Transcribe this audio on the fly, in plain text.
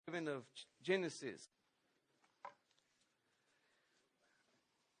of Genesis.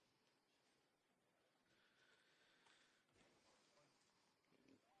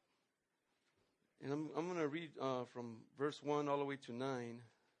 And I'm going to read from verse 1 all the way to 9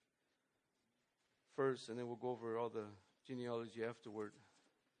 first, and then we'll go over all the genealogy afterward.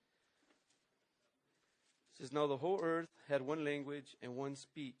 It says, "Now the whole earth had one language and one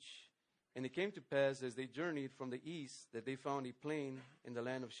speech. And it came to pass as they journeyed from the east that they found a plain in the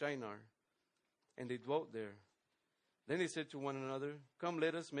land of Shinar, and they dwelt there. Then they said to one another, 'Come,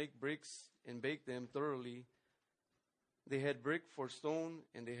 let us make bricks and bake them thoroughly.' They had brick for stone,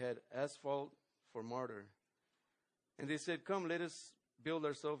 and they had asphalt for mortar. And they said, 'Come, let us build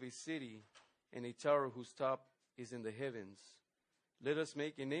ourselves a city and a tower whose top is in the heavens. Let us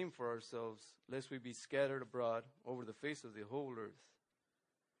make a name for ourselves, lest we be scattered abroad over the face of the whole earth.'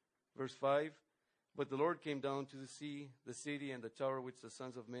 Verse 5, "But the Lord came down to see the city and the tower which the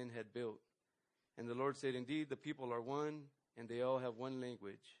sons of men had built. And the Lord said, 'Indeed, the people are one, and they all have one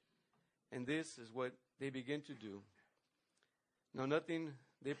language. And this is what they begin to do. Now nothing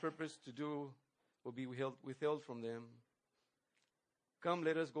they purpose to do will be withheld from them. Come,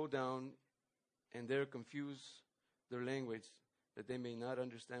 let us go down and there confuse their language, that they may not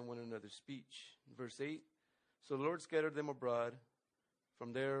understand one another's speech.' Verse 8, "So the Lord scattered them abroad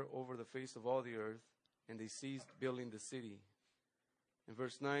from there over the face of all the earth, and they ceased building the city." In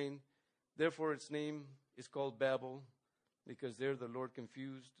verse 9, "Therefore its name is called Babel, because there the Lord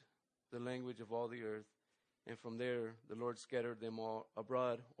confused the language of all the earth, and from there the Lord scattered them all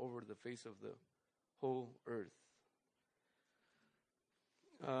abroad over the face of the whole earth."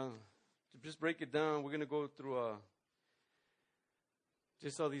 To just break it down, we're going to go through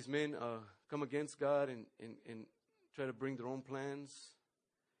just how these men come against God and try to bring their own plans.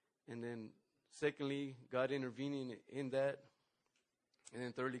 And then secondly, God intervening in that. And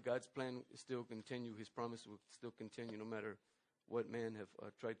then thirdly, God's plan is still continue. His promise will still continue no matter what man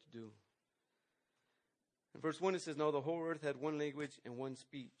have tried to do. In verse 1 it says, "Now the whole earth had one language and one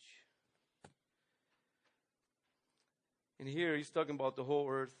speech." And here he's talking about the whole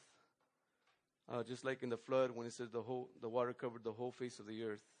earth, just like in the flood when it says the water covered the whole face of the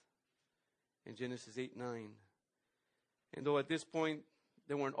earth in Genesis 8:9. And though at this point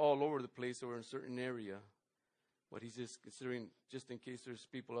they weren't all over the place, they were in a certain area. But he's just considering, just in case there's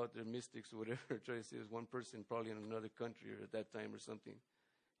people out there, mystics or whatever, try to say there's one person probably in another country or at that time or something.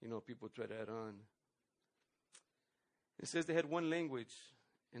 People try to add on. It says they had one language.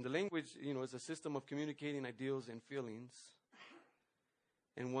 And the language, is a system of communicating ideals and feelings.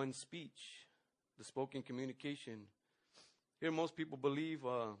 And one speech, the spoken communication. Here most people believe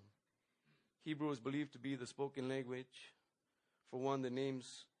Hebrew is believed to be the spoken language. For one,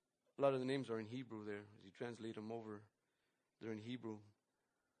 a lot of the names are in Hebrew there. As you translate them over, they're in Hebrew.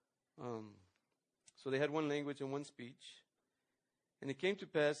 So they had one language and one speech. And it came to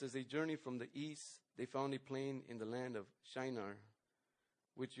pass as they journeyed from the east, they found a plain in the land of Shinar,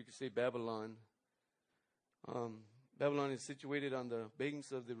 which you could say Babylon. Babylon is situated on the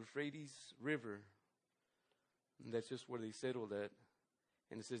banks of the Euphrates River. And that's just where they settled at.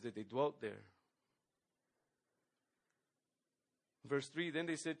 And it says that they dwelt there. Verse 3, "Then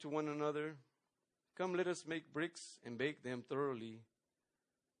they said to one another, 'Come, let us make bricks and bake them thoroughly.'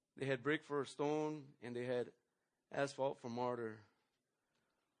 They had brick for stone, and they had asphalt for mortar."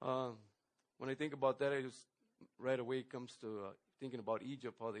 When I think about that, I just right away comes to thinking about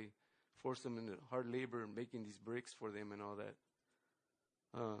Egypt, how they forced them into hard labor and making these bricks for them and all that.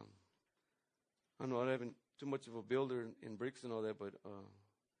 I don't know, I haven't too much of a builder in bricks and all that, but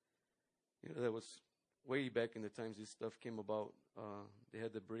that was way back in the times this stuff came about. They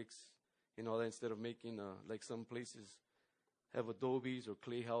had the bricks and all that instead of making, like some places have adobes or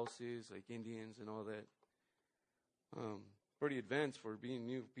clay houses like Indians and all that. Pretty advanced for being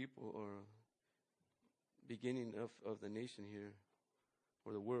new people or beginning of the nation here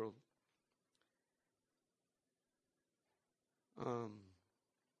or the world.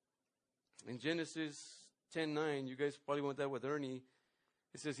 In Genesis 10:9, you guys probably went that with Ernie.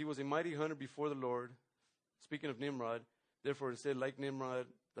 It says he was a mighty hunter before the Lord. Speaking of Nimrod, therefore it said, like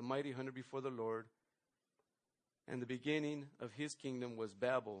Nimrod, the mighty hunter before the Lord, and the beginning of his kingdom was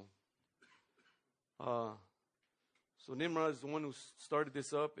Babel. So Nimrod is the one who started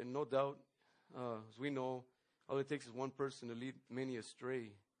this up, and no doubt, as we know, all it takes is one person to lead many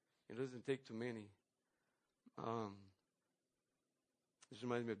astray. It doesn't take too many. This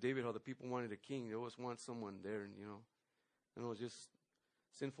reminds me of David, how the people wanted a king. They always want someone there, and just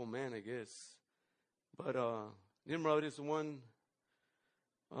sinful man, I guess. But Nimrod is the one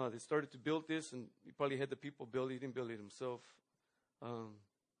that started to build this, and he probably had the people build it. He didn't build it himself.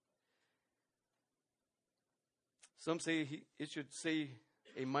 Some say it should say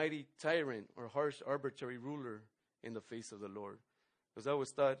a mighty tyrant or harsh arbitrary ruler in the face of the Lord. Because I always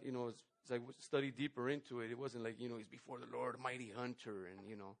thought, as I studied deeper into it, it wasn't like, he's before the Lord, a mighty hunter, and,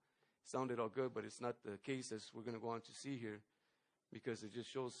 sounded all good, but it's not the case as we're going to go on to see here, because it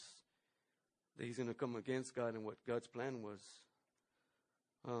just shows that he's going to come against God and what God's plan was.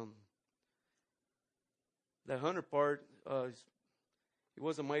 That hunter part, he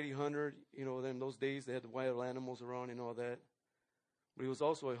was a mighty hunter. In those days they had the wild animals around and all that. But he was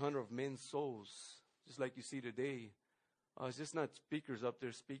also a hunter of men's souls, just like you see today. It's just not speakers up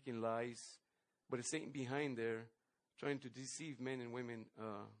there speaking lies, but it's Satan behind there trying to deceive men and women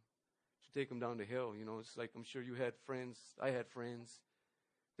to take them down to hell. It's like, I'm sure you had friends. I had friends.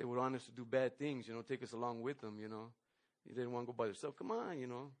 They would want us to do bad things, take us along with them, They didn't want to go by themselves. Come on,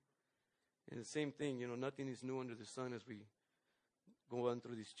 And the same thing, nothing is new under the sun as we go on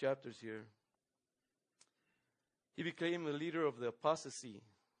through these chapters here. He became a leader of the apostasy,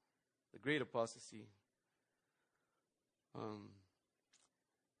 the great apostasy.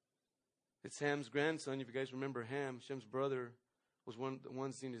 It's Ham's grandson. If you guys remember Ham, Shem's brother, was one of the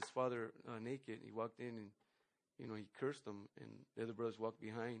ones seeing his father naked. He walked in and, he cursed him, and the other brothers walked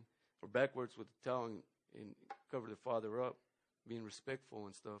behind or backwards with the towel and covered the father up, being respectful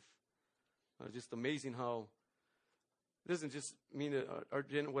and stuff. Just amazing how it doesn't just mean that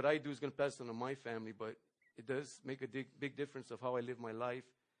what I do is going to pass on to my family, but it does make a big difference of how I live my life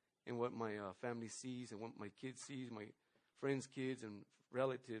and what my family sees and what my kids sees, my friends' kids and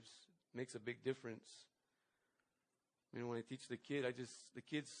relatives. Makes a big difference. When I teach the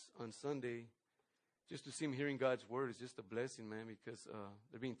kids on Sunday, just to see them hearing God's word is just a blessing, man, because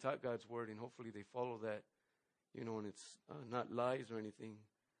they're being taught God's word, and hopefully they follow that, and it's not lies or anything.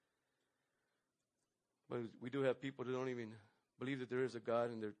 But we do have people that don't even believe that there is a God,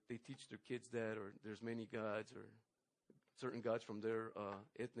 and they teach their kids that, or there's many gods, or certain gods from their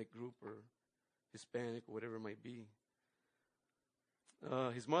ethnic group, or Hispanic, or whatever it might be.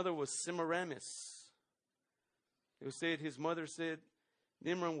 His mother was Semiramis. It was said, his mother said,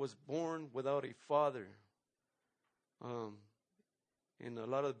 Nimrod was born without a father. And a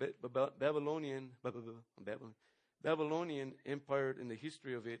lot of the Babylonian empire, in the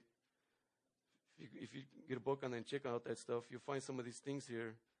history of it, if you get a book on that and check out that stuff, you'll find some of these things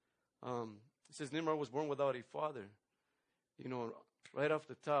here. It says Nimrod was born without a father. Right off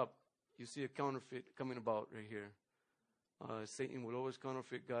the top, you see a counterfeit coming about right here. Satan will always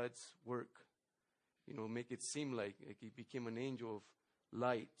counterfeit God's work, make it seem like he became an angel of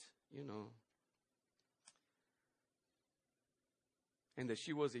light, and that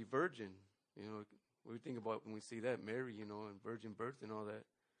she was a virgin. We think about when we see that, Mary, and virgin birth and all that.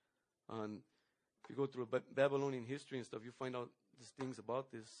 If you go through Babylonian history and stuff, you find out these things about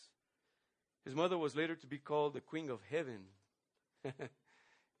this. His mother was later to be called the Queen of Heaven.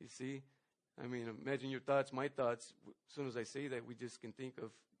 You see? Imagine your thoughts, my thoughts. As soon as I say that, we just can think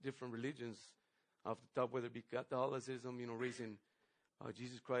of different religions off the top, whether it be Catholicism, raising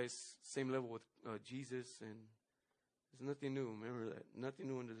Jesus Christ, same level with Jesus, and there's nothing new. Remember that. Nothing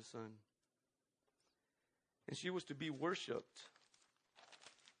new under the sun. And she was to be worshipped.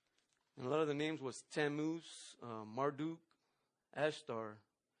 And a lot of the names was Tammuz, Marduk, Ashtar.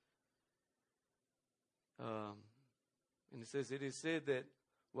 And it is said that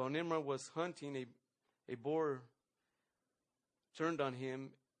while Nimrod was hunting, a boar turned on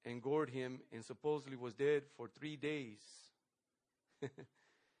him and gored him and supposedly was dead for 3 days.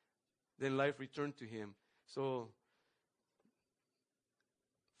 Then life returned to him. So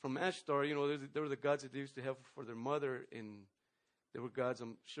from Ashtar, there were the gods that they used to have for their mother, and there were gods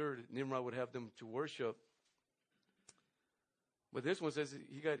I'm sure that Nimrod would have them to worship. But this one says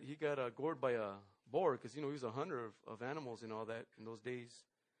he got gored by a boar because, he was a hunter of animals and all that in those days.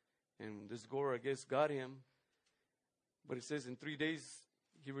 And this boar, I guess, got him. But it says in 3 days,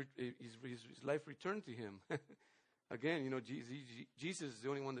 his life returned to him. Again, Jesus is the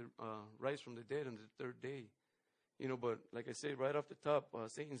only one that rise from the dead on the third day. But like I said, right off the top,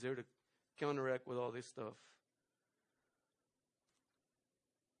 Satan's there to counteract with all this stuff.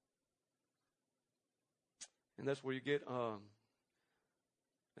 And that's where you get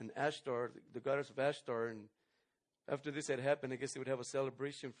an Ashtar, the goddess of Ashtar. And after this had happened, I guess they would have a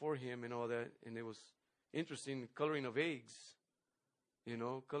celebration for him and all that. And it was interesting, coloring of eggs.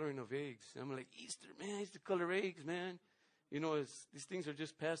 Coloring of eggs. I'm like, Easter, man, I used to color eggs, man. These things are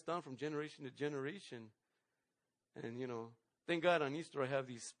just passed down from generation to generation. And, thank God on Easter I have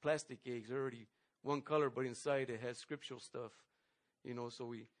these plastic eggs. They're already one color, but inside it has scriptural stuff. So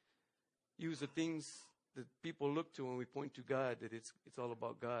we use the things that people look to when we point to God, that it's all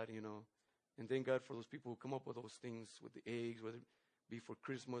about God, And thank God for those people who come up with those things, with the eggs, whether it be for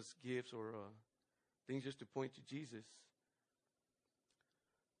Christmas gifts or things just to point to Jesus.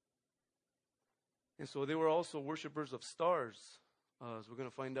 And so they were also worshipers of stars. As we're going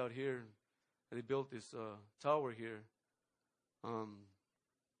to find out here, they built this tower here.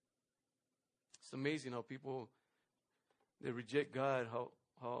 It's amazing how people, they reject God, how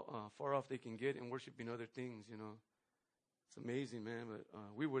far off they can get in worshiping other things, you know. It's amazing, man. But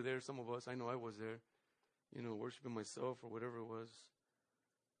we were there, some of us. I know I was there, you know, worshiping myself or whatever it was.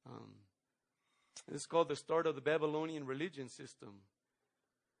 It's called the start of the Babylonian religion system,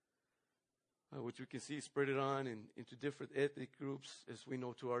 which we can see spread it on into different ethnic groups. As we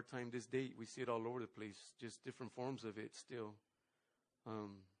know to our time, this date, we see it all over the place, just different forms of it still.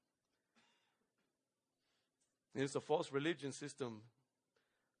 And it's a false religion system.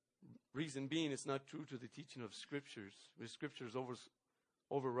 Reason being, it's not true to the teaching of Scriptures. The Scriptures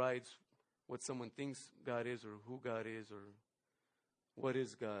overrides what someone thinks God is or who God is or what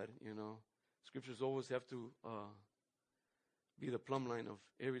is God, you know. Scriptures always have to be the plumb line of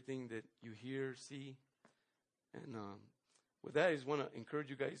everything that you hear, see. And with that, I just want to encourage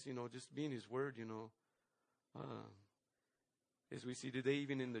you guys, you know, just be in His Word, you know. As we see today,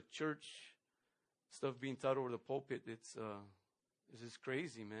 even in the church, stuff being taught over the pulpit, it's just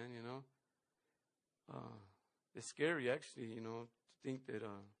crazy, man, you know. It's scary, actually, you know, to think that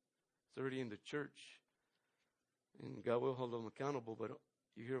it's already in the church. And God will hold them accountable, but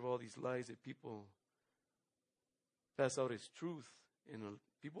you hear of all these lies that people pass out as truth, and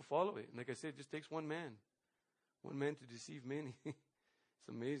people follow it. And like I said, it just takes one man to deceive many. It's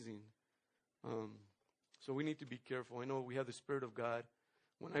amazing. So we need to be careful. I know we have the Spirit of God.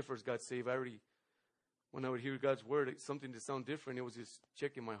 When I first got saved, when I would hear God's word, something that sounded different, it was just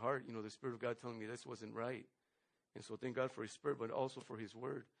checking my heart, you know, the Spirit of God telling me this wasn't right. And so thank God for His Spirit, but also for His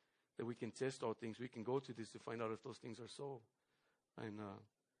word, that we can test all things. We can go to this to find out if those things are so. And,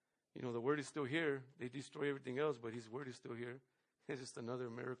 you know, the word is still here. They destroy everything else, but His word is still here. It's just another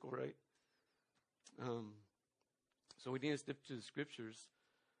miracle, right? So we need to stick to the Scriptures.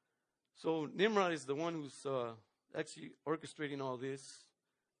 So Nimrod is the one who's actually orchestrating all this,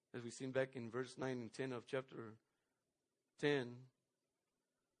 as we've seen back in verse 9 and 10 of chapter 10.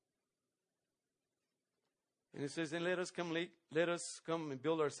 And it says, "And let us come and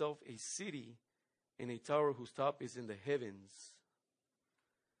build ourselves a city and a tower whose top is in the heavens."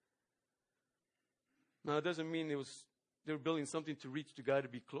 Now, it doesn't mean they were building something to reach to God, to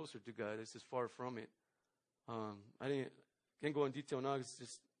be closer to God. This is far from it. I can't go in detail now. It's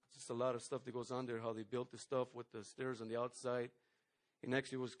just a lot of stuff that goes on there, how they built the stuff with the stairs on the outside. And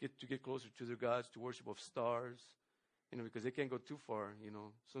actually was to get closer to their gods, to worship of stars, you know, because they can't go too far, you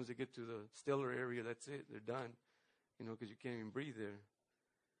know. As soon as they get to the stellar area, that's it. They're done, you know, because you can't even breathe there.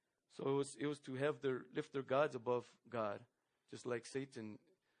 So it was to lift their gods above God, just like Satan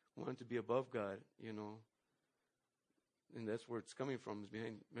wanted to be above God, you know. And that's where it's coming from, is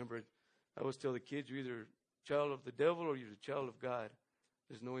behind. Remember, I always tell the kids, you're either a child of the devil or you're a child of God.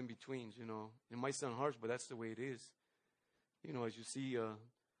 There's no in-betweens, you know. It might sound harsh, but that's the way it is. You know, as you see,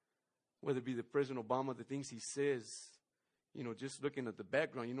 whether it be the President Obama, the things he says, you know, just looking at the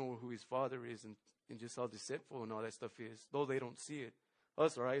background, you know who his father is and just how deceitful and all that stuff is. Though they don't see it.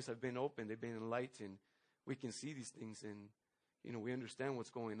 Us, our eyes have been opened. They've been enlightened. We can see these things and, you know, we understand what's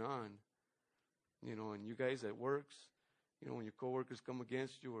going on. You know, and you guys at works, you know, when your coworkers come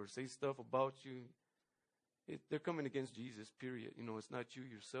against you or say stuff about you, they're coming against Jesus, period. You know, it's not you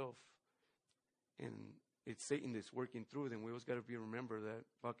yourself. And it's Satan that's working through them. We always got to remember that,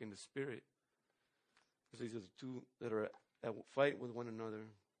 walk in the Spirit. Because these are the two that are at fight with one another.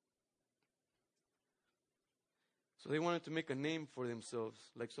 So they wanted to make a name for themselves,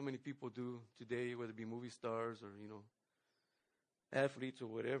 like so many people do today, whether it be movie stars or, you know, athletes or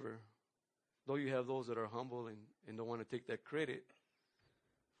whatever. Though you have those that are humble and don't want to take that credit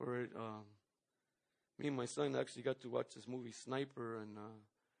for it. Me and my son actually got to watch this movie Sniper, and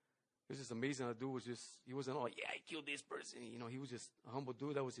it was just amazing. How the dude was he wasn't all, yeah, I killed this person. You know, he was just a humble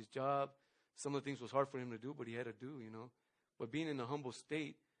dude. That was his job. Some of the things was hard for him to do, but he had to do, you know. But being in a humble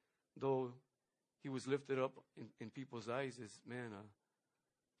state, though he was lifted up in people's eyes as, man, a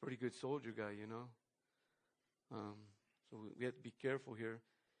pretty good soldier guy, you know. So we have to be careful here.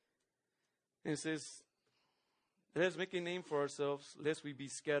 And it says, let us make a name for ourselves, lest we be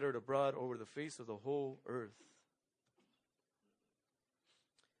scattered abroad over the face of the whole earth.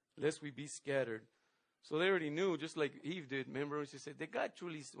 Lest we be scattered. So they already knew, just like Eve did. Remember, she said, did God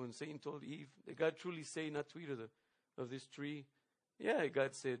truly, when Satan told Eve, did God truly say not to eat of this tree? Yeah,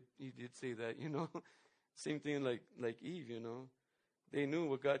 God said, He did say that, you know. Same thing like Eve, you know. they knew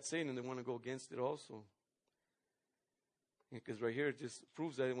what God's saying and they want to go against it also. Because right here it just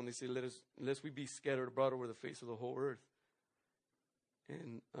proves that when they say, lest we be scattered abroad over the face of the whole earth.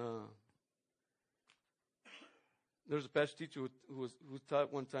 And there was a pastor teacher who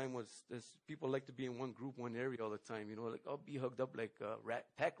taught one time was this, people like to be in one group, one area all the time. Like I'll be hugged up like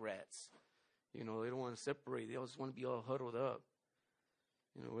pack rats. They don't want to separate. They always want to be all huddled up.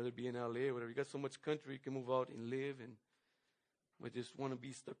 Whether it be in LA or whatever. You got so much country, you can move out and live, but just want to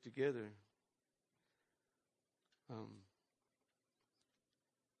be stuck together.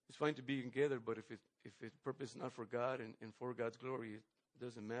 It's fine to be together, but if its purpose is not for God and for God's glory, it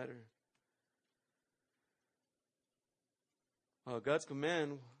doesn't matter. God's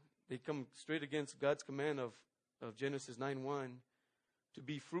command, they come straight against God's command of Genesis 9:1 to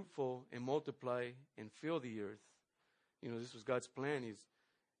be fruitful and multiply and fill the earth. This was God's plan.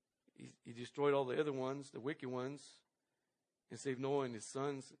 He destroyed all the other ones, the wicked ones, and saved Noah and his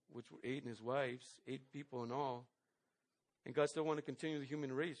sons, which were 8, and his wives, 8 people in all. And God still wanted to continue the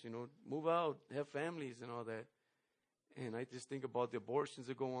human race, move out, have families and all that. And I just think about the abortions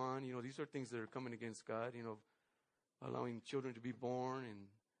that go on. These are things that are coming against God, allowing children to be born. And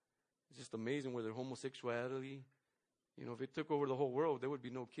it's just amazing where their homosexuality, if it took over the whole world, there would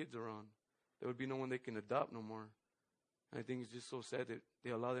be no kids around. There would be no one they can adopt no more. And I think it's just so sad that they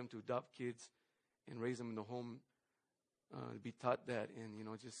allow them to adopt kids and raise them in the home, to be taught that. And,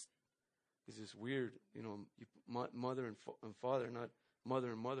 it's just weird. Mother and father, not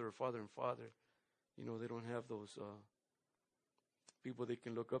mother and mother or father and father. They don't have those people they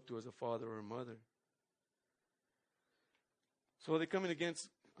can look up to as a father or a mother. So they're coming against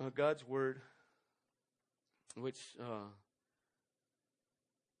God's word, which,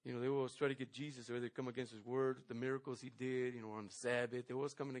 they always try to get Jesus, or they come against his word, the miracles he did, on the Sabbath. They're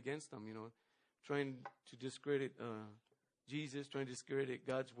always coming against him, trying to discredit Jesus, trying to discredit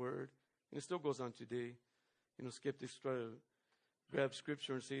God's word. And it still goes on today. Skeptics try to grab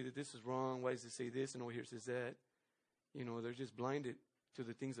scripture and say that this is wrong. Why does it say this? And over here it says that. They're just blinded to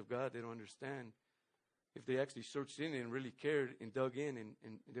the things of God. They don't understand. If they actually searched in and really cared and dug in, and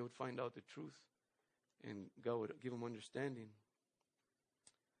they would find out the truth. And God would give them understanding.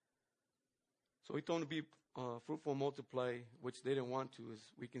 So he told them to be fruitful and multiply, which they didn't want to, as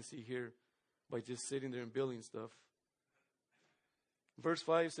we can see here, by just sitting there and building stuff. Verse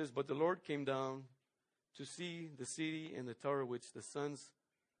 5 says, but the Lord came down to see the city and the tower which the sons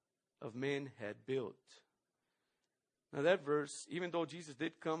of men had built. Now that verse, even though Jesus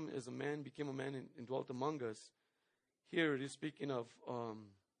did come as a man, became a man and dwelt among us, here it is speaking of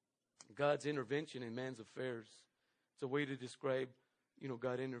God's intervention in man's affairs. It's a way to describe,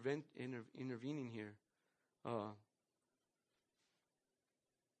 God intervening here.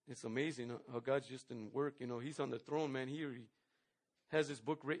 It's amazing how God's just in work. He's on the throne, man. He has this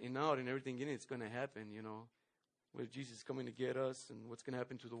book written out and everything in it's going to happen, with Jesus coming to get us and what's going to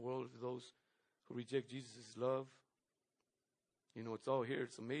happen to the world to those who reject Jesus' love. It's all here.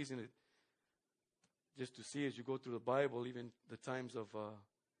 It's amazing just to see as you go through the Bible, even the times of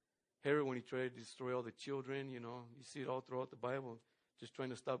Herod when he tried to destroy all the children, you see it all throughout the Bible, just trying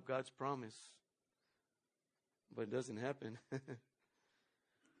to stop God's promise. But it doesn't happen.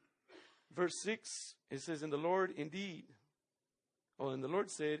 Verse 6, it says, and the Lord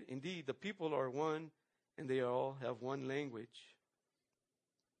said, indeed, the people are one, and they all have one language.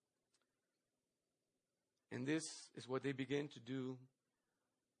 And this is what they began to do.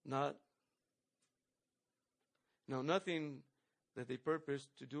 Nothing that they purpose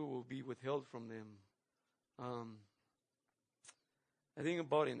to do will be withheld from them. I think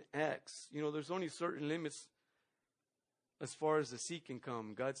about in Acts, there's only certain limits as far as the sea can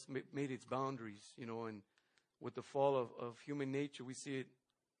come. God's made its boundaries, and with the fall of human nature, we see it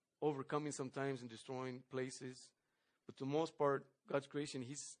overcoming sometimes and destroying places. But to the most part, God's creation,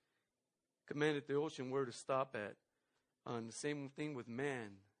 He's commanded the ocean where to stop at. And the same thing with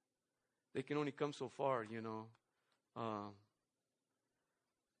man. They can only come so far, It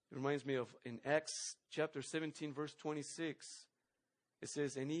reminds me of in Acts chapter 17, verse 26. It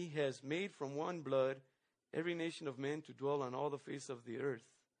says, and He has made from one blood every nation of men to dwell on all the face of the earth,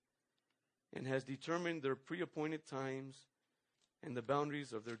 and has determined their pre-appointed times and the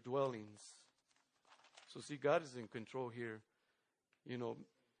boundaries of their dwellings. So see, God is in control here.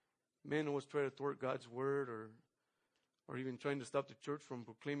 Men always try to thwart God's word or even trying to stop the church from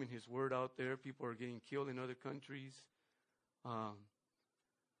proclaiming His word out there. People are getting killed in other countries.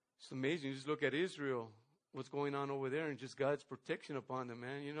 It's amazing. You just look at Israel, what's going on over there, and just God's protection upon them,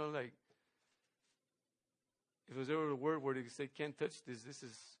 man. If there's ever a word where they say, can't touch this,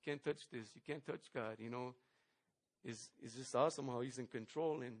 can't touch this, you can't touch God, is just awesome how he's in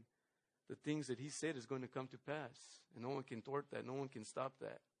control, and the things that he said is going to come to pass. And no one can thwart that. No one can stop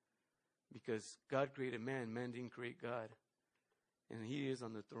that. Because God created man. Man didn't create God. And he is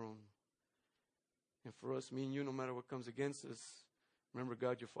on the throne. And for us, me and you, no matter what comes against us, remember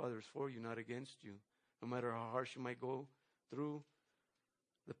God, your Father, is for you, not against you. No matter how harsh you might go through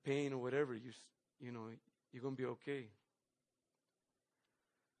the pain or whatever, you know, you're going to be okay.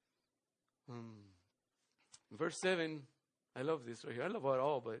 Verse 7, I love this right here. I love it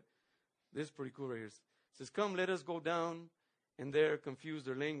all, but this is pretty cool right here. It says, come, let us go down and there confuse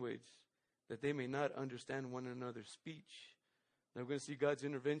their language, that they may not understand one another's speech. Now we're going to see God's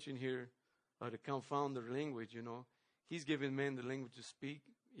intervention here to confound their language, you know. He's given men the language to speak.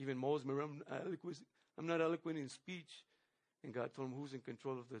 Even Moses, remember, I'm not eloquent in speech. And God told him, who's in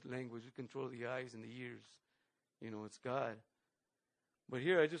control of the language? Who's in control of the eyes and the ears? You know, it's God. But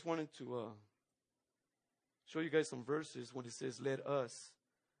here I just wanted to show you guys some verses when it says, let us.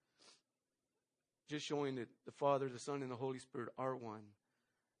 Just showing that the Father, the Son, and the Holy Spirit are one.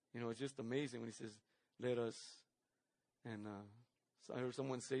 You know, it's just amazing when he says, let us. And so I heard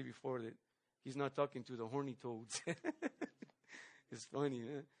someone say before that he's not talking to the horny toads. It's funny,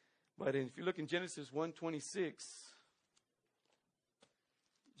 eh? But if you look in Genesis 1:26,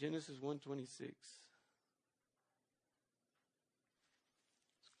 Genesis 1:26. It's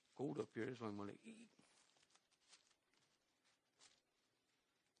cold up here, so I'm going to eat.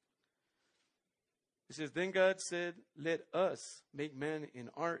 It says, then God said, let us make man in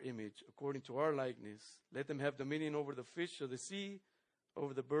our image, according to our likeness. Let them have dominion over the fish of the sea,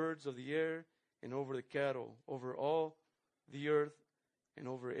 over the birds of the air, and over the cattle, over all the earth, and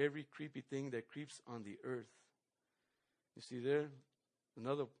over every creepy thing that creeps on the earth. You see there?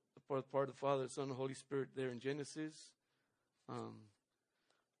 Another part of the Father, the Son, and the Holy Spirit there in Genesis. I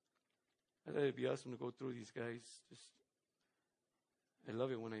thought it'd be awesome to go through these guys. I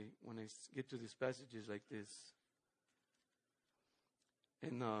love it when I get to these passages like this.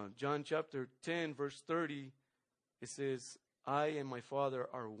 In John chapter 10, verse 30, it says, I and my Father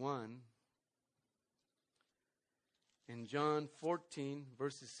are one. In John 14,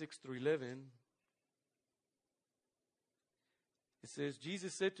 verses 6 through 11, it says,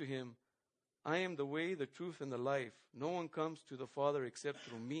 Jesus said to him, I am the way, the truth, and the life. No one comes to the Father except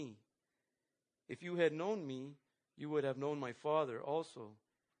through me. If you had known me, you would have known my Father also.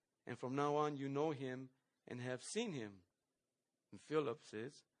 And from now on you know him and have seen him. And Philip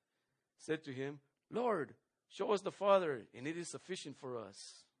said to him, Lord, show us the Father, and it is sufficient for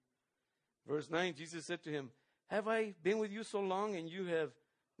us. Verse 9, Jesus said to him, have I been with you so long, and you have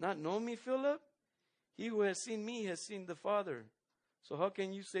not known me, Philip? He who has seen me has seen the Father. So how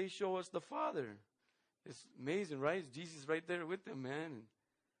can you say, show us the Father? It's amazing, right? It's Jesus right there with them, man.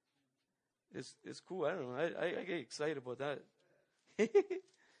 And it's cool. I don't know. I get excited about that.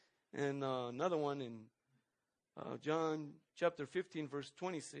 And another one in John chapter 15, verse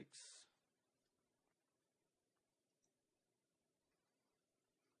 26.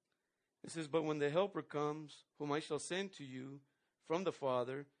 It says, but when the Helper comes, whom I shall send to you from the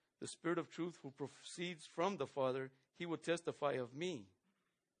Father, the Spirit of truth who proceeds from the Father, he will testify of me.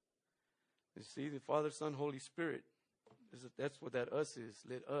 You see, the Father, Son, Holy Spirit. That's what that us is.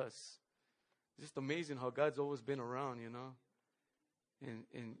 Let us. It's just amazing how God's always been around, you know.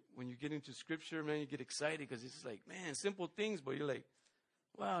 And when you get into Scripture, man, you get excited because it's like, man, simple things, but you're like,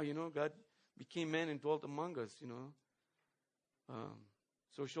 wow, you know, God became man and dwelt among us, you know.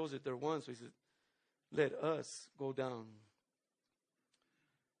 So it shows that they're one. So he says, let us go down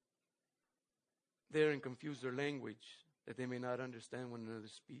there and confuse their language, that they may not understand one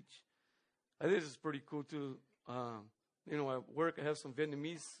another's speech. I think this is pretty cool too. You know, at work I have some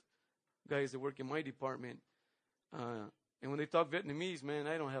Vietnamese guys that work in my department. And when they talk Vietnamese, man,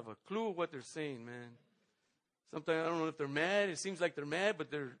 I don't have a clue what they're saying, man. Sometimes I don't know if they're mad. It seems like they're mad, but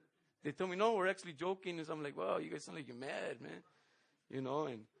they tell me, no, we're actually joking. And so I'm like, wow, you guys sound like you're mad, man. You know,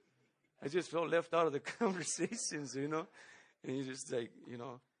 and I just felt left out of the conversations, you know. And you just like, you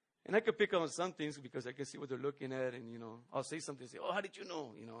know. And I could pick up on some things because I can see what they're looking at. And, you know, I'll say something and say, oh, how did you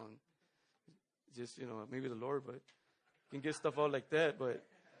know? You know, and just, you know, maybe the Lord, but can get stuff out like that. But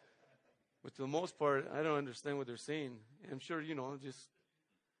for the most part, I don't understand what they're saying. And I'm sure, you know, just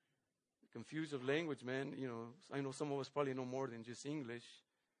confused of language, man. You know, I know some of us probably know more than just English.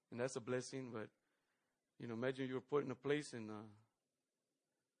 And that's a blessing. But, you know, imagine you were put in a place and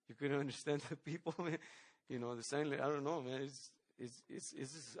you couldn't understand the people, man. You know, the sign language, I don't know, man. It's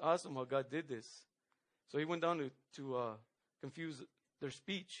just awesome how God did this. So he went down to confuse their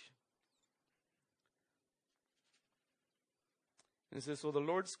speech. And it says, so the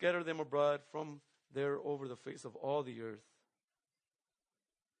Lord scattered them abroad from there over the face of all the earth.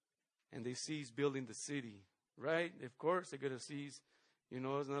 And they cease building the city, right? Of course, they're going to cease. You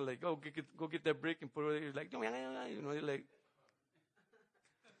know, it's not like, oh, go get that brick and put it there. Like, you know, you're like,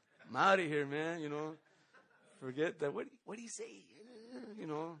 I'm out of here, man, you know. Forget that. What do you say? You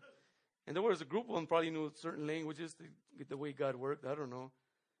know. And there was a group of them probably knew certain languages to get the way God worked. I don't know.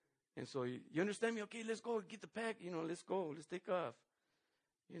 And so, you understand me? Okay, let's go get the pack. You know, let's go. Let's take off.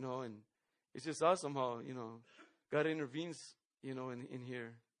 You know, and it's just awesome how, you know, God intervenes, you know, in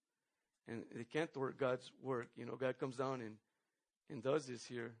here. And they can't thwart God's work. You know, God comes down and does this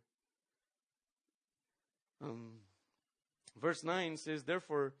here. Verse 9 says,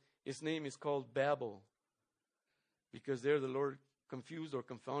 therefore, his name is called Babel, because there the Lord confused or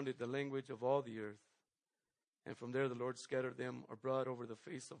confounded the language of all the earth. And from there the Lord scattered them abroad over the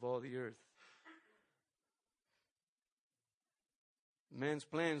face of all the earth. Man's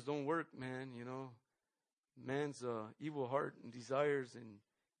plans don't work, man, you know. Man's evil heart and desires and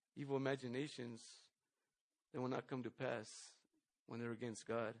evil imaginations, they will not come to pass when they're against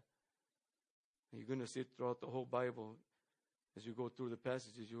God. And you're going to see it throughout the whole Bible. As you go through the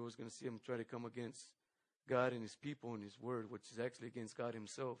passages, you're always going to see him try to come against God and his people and his word, which is actually against God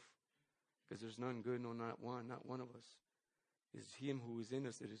himself. Because there's none good, no, not one of us. It's him who is in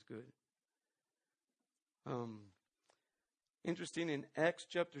us that is good. Interesting, in Acts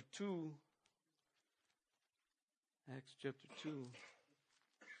chapter 2,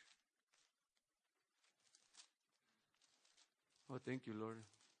 oh, thank you, Lord.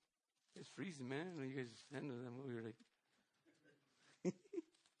 It's freezing, man. You guys handle them. We were like,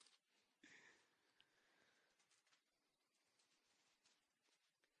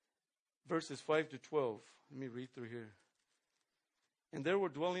 verses 5 to 12. Let me read through here. And there were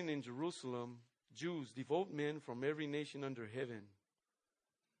dwelling in Jerusalem Jews, devout men from every nation under heaven.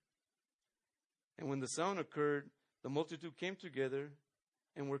 And when the sound occurred, the multitude came together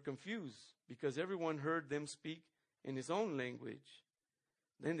and were confused, because everyone heard them speak in his own language.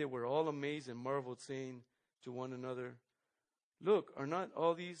 Then they were all amazed and marveled, saying to one another, look, are not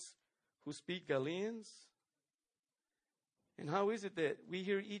all these who speak Galileans? And how is it that we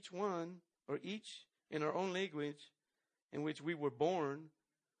hear each one, or each in our own language in which we were born?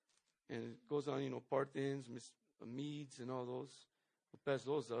 And it goes on, you know, Parthians, Medes, and all those. We'll pass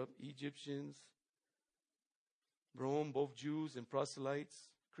those up. Egyptians, Rome, both Jews and proselytes,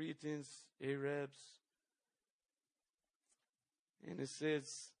 Cretans, Arabs. And it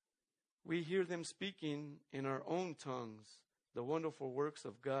says, we hear them speaking in our own tongues the wonderful works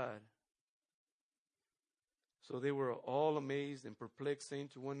of God. So they were all amazed and perplexed, saying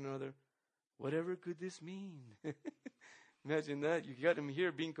to one another, whatever could this mean? Imagine that. You got them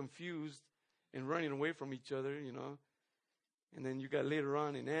here being confused and running away from each other, you know. And then you got later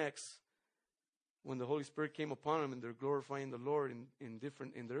on in Acts, when the Holy Spirit came upon them and they're glorifying the Lord in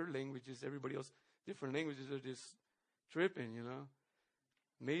their languages, everybody else, different languages, are just tripping, you know.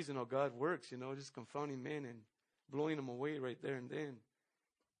 Amazing how God works, you know, just confounding men and blowing them away right there and then.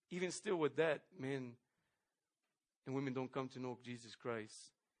 Even still with that, men and women don't come to know Jesus Christ.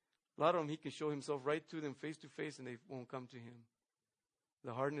 A lot of them, he can show himself right to them face to face and they won't come to him.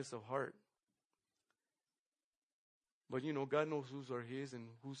 The hardness of heart. But, you know, God knows whose are his and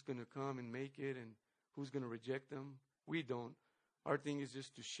who's going to come and make it and who's going to reject them. We don't. Our thing is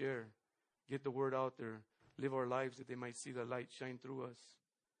just to share, get the word out there, live our lives that they might see the light shine through us.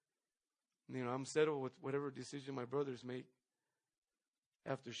 You know, I'm settled with whatever decision my brothers make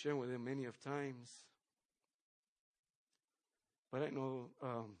after sharing with them many of times. But I know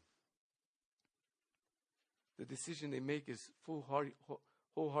the decision they make is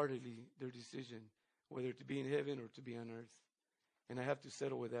wholeheartedly their decision, whether to be in heaven or to be on earth. And I have to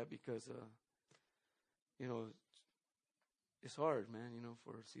settle with that because, you know, it's hard, man, you know,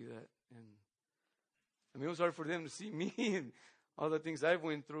 see that. And I mean, it was hard for them to see me and all the things I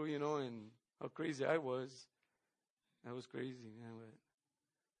went through, you know, and how crazy I was. That was crazy, man.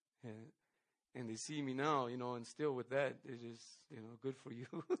 But, yeah. And they see me now, you know, and still with that, they're just, you know, good for you.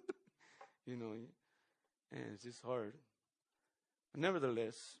 You know, and it's just hard. But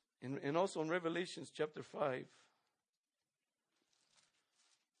nevertheless, and also in Revelations chapter 5,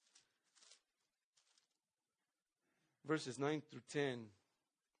 verses 9 through 10,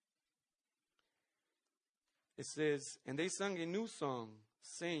 it says, and they sang a new song,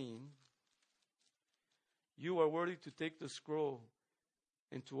 saying, you are worthy to take the scroll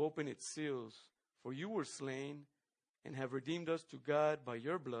and to open its seals, for you were slain and have redeemed us to God by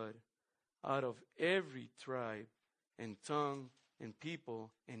your blood out of every tribe and tongue and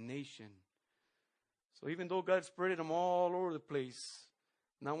people and nation. So even though God spread them all over the place,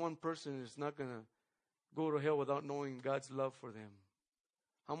 not one person is not going to go to hell without knowing God's love for them,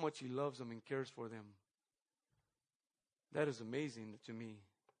 how much He loves them and cares for them. That is amazing to me.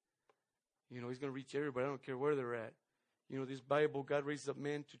 You know, He's going to reach everybody. I don't care where they're at. You know, this Bible, God raises up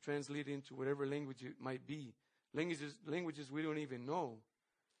men to translate it into whatever language it might be. Languages we don't even know,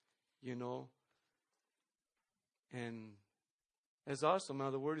 you know. And that's awesome. Now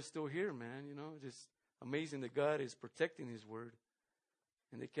the Word is still here, man. You know, just amazing that God is protecting His Word.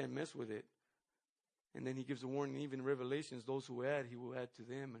 And they can't mess with it. And then He gives a warning, even in Revelations, those who add, He will add to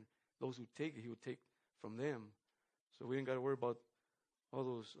them. And those who take it, He will take from them. So we ain't got to worry about all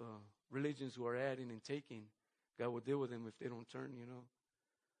those religions who are adding and taking. God will deal with them if they don't turn, you know.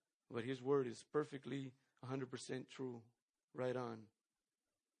 But His Word is perfectly 100% true, right on.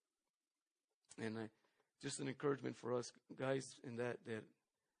 And just an encouragement for us guys in that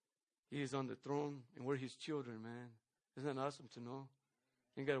He is on the throne and we're His children, man. Isn't that awesome to know?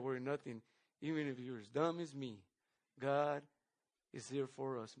 You ain't got to worry nothing. Even if you're as dumb as me, God is there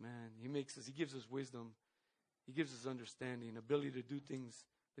for us, man. He gives us wisdom. He gives us understanding, ability to do things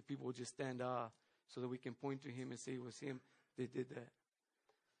that people will just stand awe so that we can point to Him and say it was Him that did that.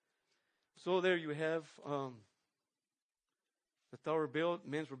 So there you have the tower built,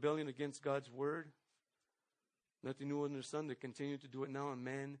 men's rebellion against God's word. Nothing new under the sun. They continue to do it now, and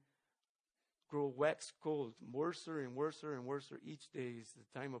men grow wax cold, worser and worser and worser each day as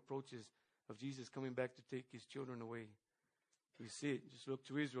the time approaches of Jesus coming back to take His children away. We see it. Just look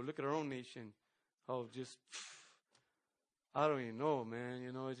to Israel. Look at our own nation. How just, I don't even know, man.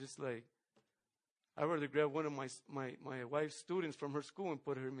 You know, it's just like, I'd rather grab one of my wife's students from her school and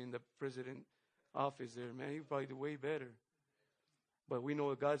put him in the president office there, man. He'd probably do way better. But we know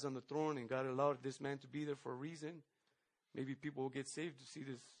that God's on the throne and God allowed this man to be there for a reason. Maybe people will get saved to see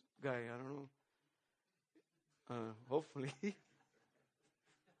this guy. I don't know. Hopefully.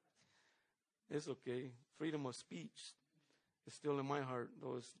 It's okay. Freedom of speech is still in my heart,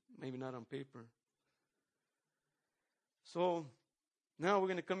 though it's maybe not on paper. So now we're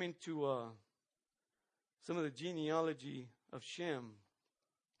going to come into some of the genealogy of Shem.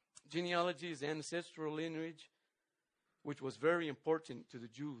 Genealogy is ancestral lineage, which was very important to the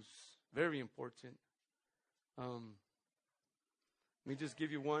Jews. Very important. Let me just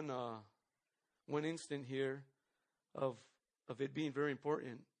give you one instant here of it being very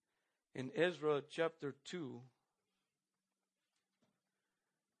important. In Ezra chapter 2,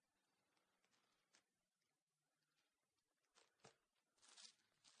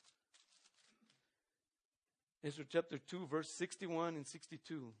 Ezra chapter 2, verse 61 and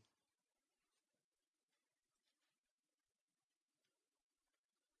 62.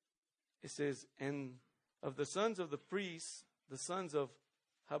 It says, and of the sons of the priests, the sons of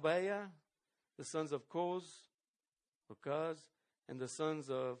Habiah, the sons of Koz, or Kaz, and the sons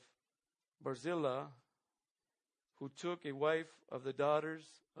of Barzillai, who took a wife of the daughters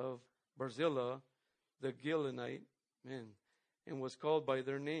of Barzillai, the Gileadite, and was called by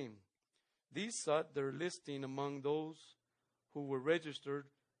their name. These sought their listing among those who were registered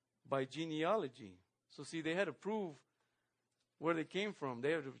by genealogy. So see, they had to prove where they came from.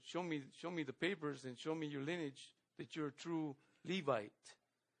 They had to show me the papers and show me your lineage that you're a true Levite.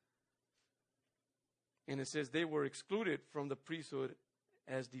 And it says they were excluded from the priesthood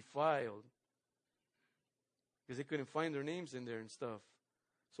as defiled because they couldn't find their names in there and stuff.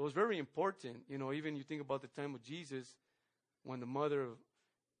 So it's very important, you know, even you think about the time of Jesus when the mother of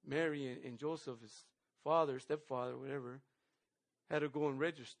Mary and Joseph, his father, stepfather, whatever, had to go and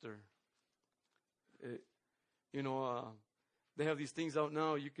register. They have these things out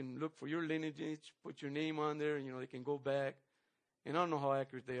now. You can look for your lineage, put your name on there, and, they can go back. And I don't know how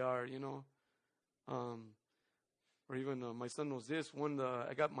accurate they are, or even my son knows this.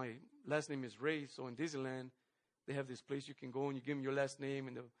 I got my last name is Ray, so in Disneyland, they have this place you can go and you give them your last name,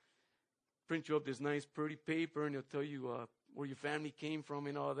 and they'll print you up this nice, pretty paper, and they'll tell you where your family came from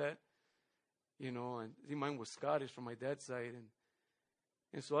and all that. And I think mine was Scottish from my dad's side,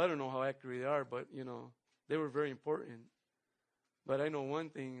 and so I don't know how accurate they are, but they were very important. But I know one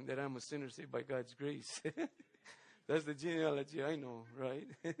thing, that I'm a sinner saved by God's grace. That's the genealogy I know, right?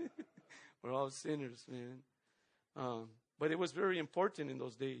 We're all sinners, man. But it was very important in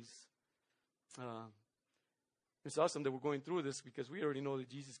those days. It's awesome that we're going through this because we already know that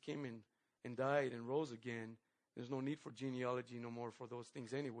Jesus came and died and rose again. There's no need for genealogy no more for those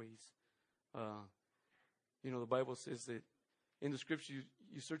things anyways. The Bible says that in the scripture,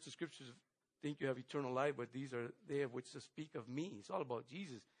 you search the scriptures, think you have eternal life, but they have which to speak of me. It's all about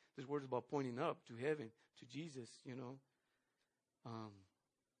Jesus. This word is about pointing up to heaven, to Jesus,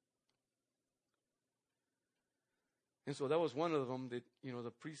 And so that was one of them that,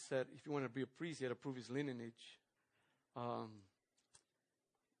 the priest said, if you want to be a priest, you had to prove his lineage.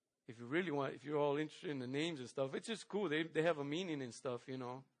 If you really want, if you're all interested in the names and stuff, it's just cool. They have a meaning and stuff,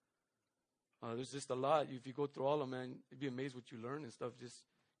 There's just a lot. If you go through all of them, man, you'd be amazed what you learn and stuff. Just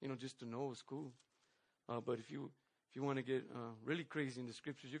to know is cool. But if you want to get really crazy in the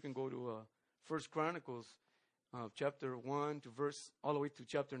scriptures, you can go to 1 Chronicles, chapter 1 to verse all the way to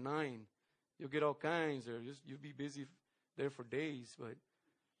chapter 9. You'll get all kinds there. You'll be busy there for days. But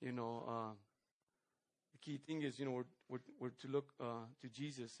the key thing is, we're to look to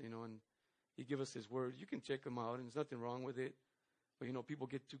Jesus, and He give us His word. You can check Him out, and there's nothing wrong with it. But people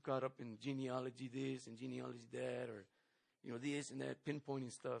get too caught up in genealogy this and genealogy that, or this and that,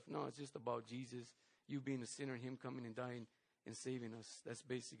 pinpointing stuff. No, it's just about Jesus, you being a sinner, Him coming and dying and saving us. That's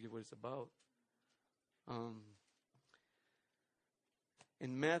basically what it's about.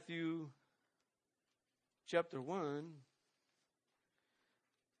 In Matthew chapter 1,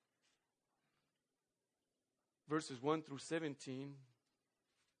 verses 1 through 17,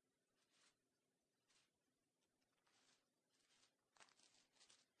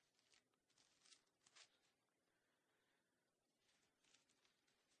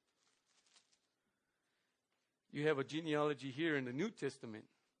 you have a genealogy here in the New Testament.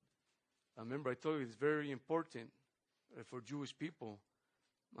 Remember, I told you it's very important for Jewish people.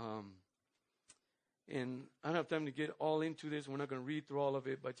 And I don't have time to get all into this. We're not going to read through all of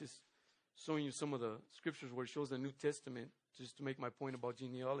it, but just showing you some of the scriptures where it shows the New Testament, just to make my point about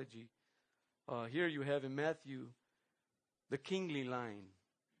genealogy. Here you have in Matthew the kingly line.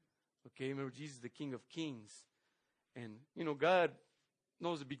 Okay, remember Jesus is the King of Kings. And, God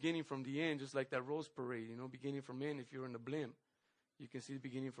knows the beginning from the end, just like that rose parade, beginning from end. If you're in the blimp, you can see the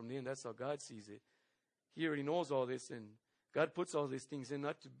beginning from the end. That's how God sees it. He already knows all this, and God puts all these things in,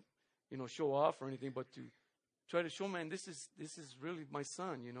 not to, show off or anything, but to try to show, man, this is really my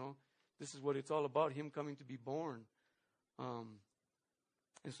son, This is what it's all about, Him coming to be born.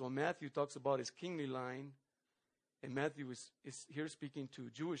 And so Matthew talks about his kingly line, and Matthew is here speaking to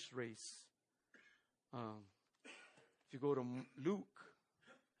Jewish race. If you go to Luke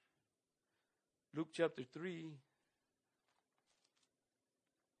chapter 3,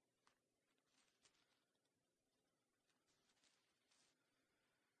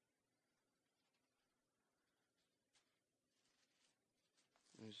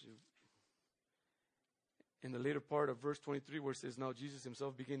 in the later part of verse 23 where it says, now Jesus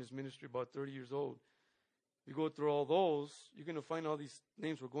Himself began His ministry about 30 years old. You go through all those, you're going to find all these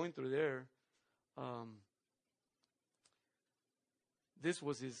names we're going through there. This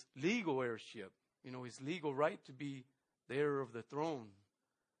was His legal heirship, His legal right to be the heir of the throne,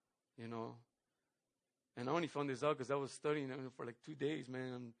 And I only found this out because I was studying for like 2 days,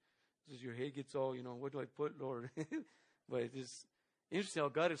 man. Just your head gets all, what do I put, Lord? But it's just interesting how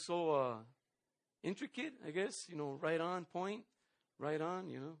God is so intricate, I guess, right on point, right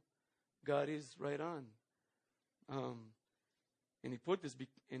on, God is right on. And He put this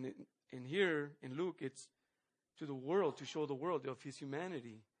in here in Luke, it's to the world, to show the world of His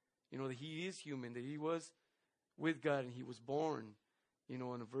humanity. That He is human, that He was with God and He was born, in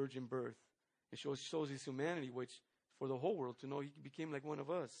a virgin birth. It shows His humanity, which for the whole world to know He became like one of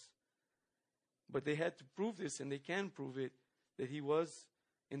us. But they had to prove this, and they can prove it, that He was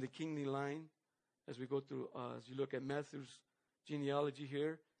in the kingly line, as we go through, as you look at Matthew's genealogy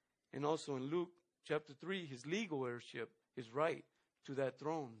here, and also in Luke chapter 3, His legal heirship, His right to that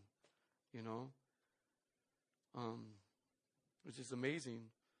throne, which is amazing.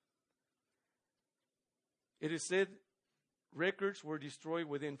 It is said records were destroyed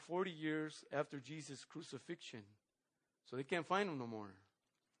within 40 years after Jesus' crucifixion. So they can't find Him no more.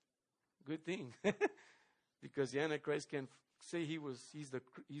 Good thing. Because the Antichrist can say he's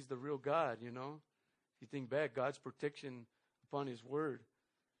the real God, If you think back, God's protection upon His word.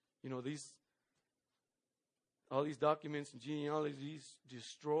 All these documents and genealogies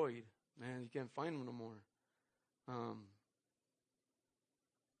destroyed. Man, you can't find them no more.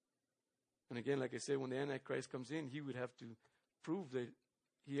 And again, like I said, when the Antichrist comes in, he would have to prove that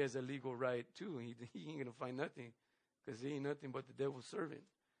he has a legal right too. He ain't going to find nothing, because he ain't nothing but the devil's servant.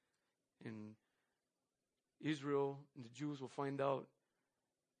 And Israel and the Jews will find out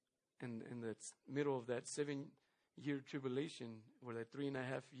in the middle of that 7-year tribulation, or that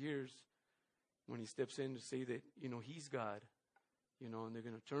 3.5 years, when He steps in to say that, He's God, and they're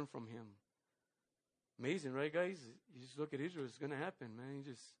going to turn from Him. Amazing, right, guys? You just look at Israel, it's going to happen, man.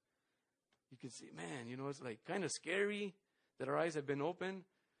 You can see, man, it's like kind of scary that our eyes have been opened,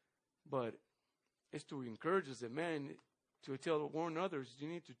 but it's to encourage us that, man, to warn others, you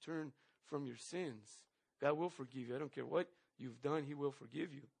need to turn from your sins, God will forgive you. I don't care what you've done, He will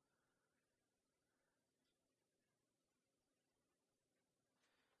forgive you.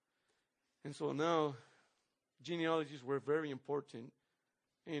 And so now, genealogies were very important.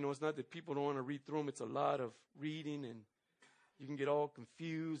 And, it's not that people don't want to read through them. It's a lot of reading, and you can get all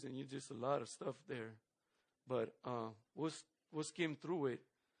confused, and just a lot of stuff there. But we'll skim through it,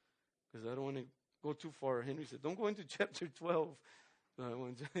 because I don't want to go too far. Henry said, don't go into chapter 12. So I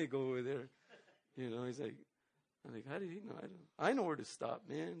want to go over there. He's like, I'm like, how did he know? I know where to stop,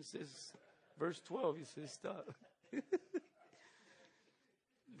 man. It says, verse 12, he says stop.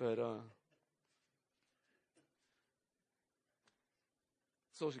 But,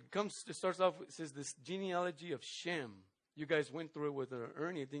 so it starts off, it says this genealogy of Shem. You guys went through it with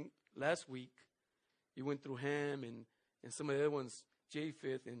Ernie, I think, last week. You went through Ham and some of the other ones,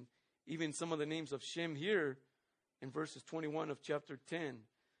 Japheth, and even some of the names of Shem here in verses 21 of chapter 10.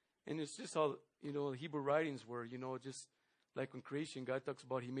 And it's just how, the Hebrew writings were, just like when creation, God talks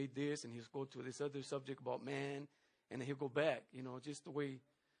about He made this, and He'll go to this other subject about man, and then He'll go back, just the way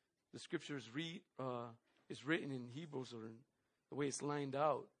the scriptures is written in Hebrews, or the way it's lined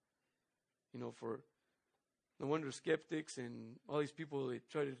out. For no wonder skeptics and all these people that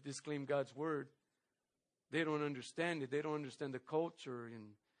try to disclaim God's word, they don't understand it. They don't understand the culture,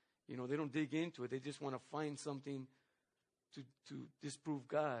 and they don't dig into it. They just want to find something to disprove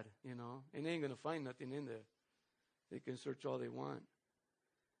God, and they ain't going to find nothing in there. They can search all they want.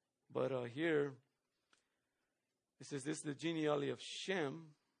 But here, it says this is the genealogy of Shem,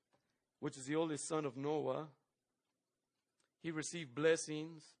 which is the oldest son of Noah. He received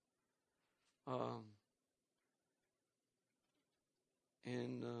blessings.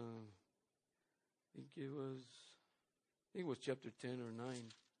 And I think it was chapter 10 or 9.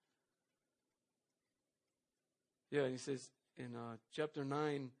 Yeah, and he says in chapter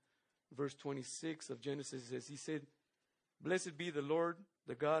 9, verse 26 of Genesis, it says, He said, Blessed be the Lord,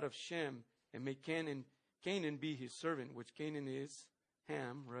 the God of Shem, and may Canaan be his servant, which Canaan is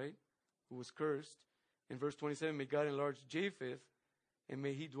Ham, right, who was cursed. In verse 27, may God enlarge Japheth, and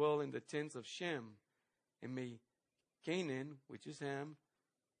may he dwell in the tents of Shem, and may Canaan, which is Ham,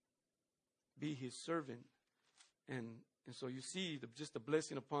 be his servant. And so you see just the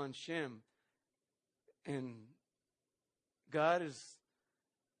blessing upon Shem. And God is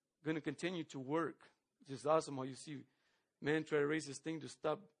going to continue to work. It's just awesome how you see man try to raise this thing to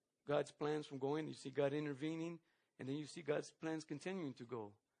stop God's plans from going. You see God intervening, and then you see God's plans continuing to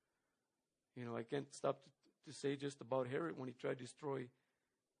go. I can't stop to say just about Herod when he tried to destroy,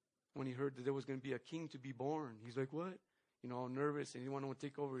 when he heard that there was going to be a king to be born. He's like, what? All nervous, and he wanted to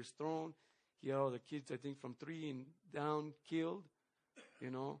take over his throne. He had all the kids, I think, from 3 and down killed,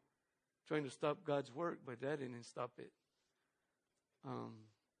 trying to stop God's work, but that didn't stop it.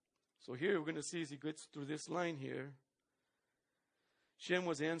 So here we're going to see as he gets through this line here, Shem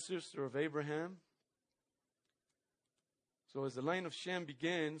was the ancestor of Abraham. So as the line of Shem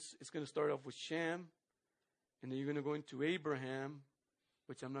begins, it's going to start off with Shem, and then you're going to go into Abraham,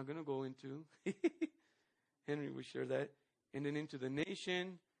 which I'm not going to go into. Henry will share that. And then into the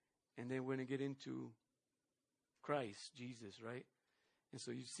nation, and then we're going to get into Christ, Jesus, right? And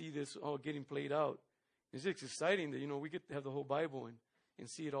so you see this all getting played out. It's exciting that, we get to have the whole Bible and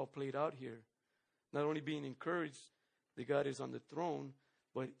see it all played out here. Not only being encouraged that God is on the throne,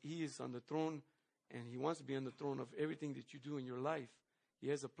 but He is on the throne, and He wants to be on the throne of everything that you do in your life. He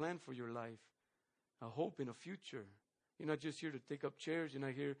has a plan for your life, a hope in a future. You're not just here to take up chairs. You're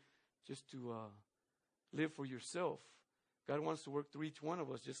not here just to live for yourself. God wants to work through each one of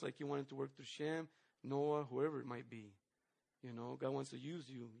us, just like He wanted to work through Shem, Noah, whoever it might be. God wants to use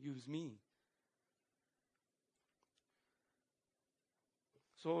you, use me.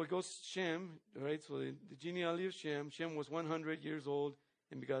 So it goes Shem, right? So the genealogy of Shem. Shem was 100 years old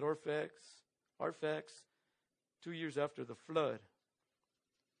and begot Arphax 2 years after the flood.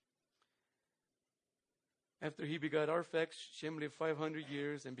 After he begot Arphax, Shem lived 500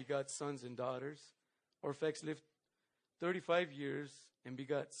 years and begot sons and daughters. Arphax lived 35 years and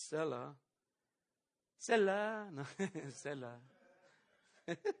begot Selah. No, Selah.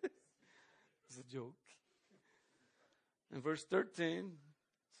 It's a joke. In verse 13,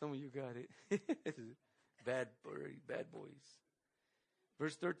 some of you got it. Bad boys.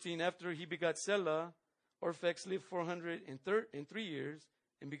 Verse 13, after he begot Selah, Arphax lived 403 years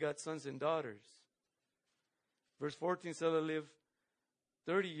and begot sons and daughters. Verse 14, Selah lived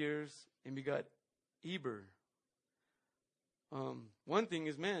 30 years and begot Eber. One thing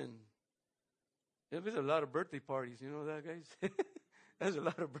is, man, there's a lot of birthday parties. You know that, guys? There's a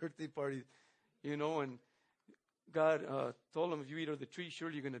lot of birthday parties, and God told them, if you eat of the tree,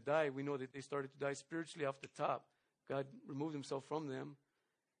 surely you're going to die. We know that they started to die spiritually off the top. God removed himself from them.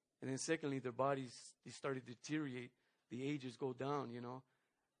 And then secondly, their bodies, they started to deteriorate. The ages go down, you know.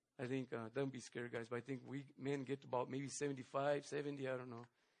 I think, don't be scared, guys, but I think we men get to about maybe 75, 70, I don't know.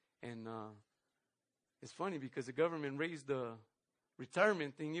 And it's funny because the government raised the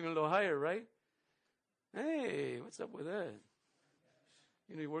retirement thing even a little higher, right? Hey, what's up with that?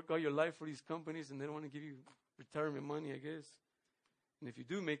 You know, you work all your life for these companies and they don't want to give you retirement money, I guess. And if you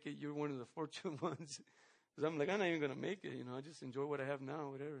do make it, you're one of the fortunate ones. Because I'm like, I'm not even going to make it, you know. I just enjoy what I have now,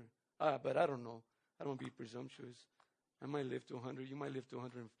 whatever. But I don't know. I don't want to be presumptuous. I might live to 100. You might live to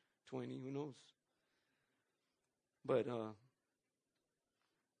 120. Who knows? But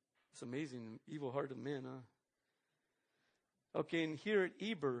it's amazing. Evil heart of men, huh? Okay, and here at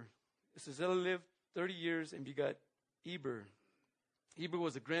Eber, it says, Ella lived 30 years and begot Eber. Eber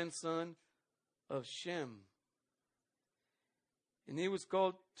was a grandson of Shem. And he was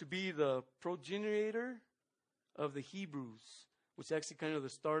called to be the progenitor of the Hebrews, which is actually kind of the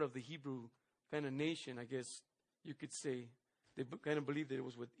start of the Hebrew kind of nation, I guess you could say. They kind of believed that it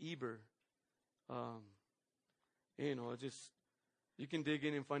was with Eber. You know, just, you can dig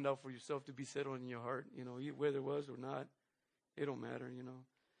in and find out for yourself to be settled in your heart, you know, whether it was or not. It don't matter, you know.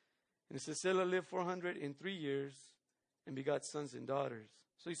 And it says, Selah lived 403 years and begot sons and daughters.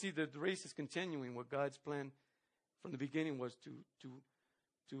 So you see, the race is continuing. What God's plan from the beginning was to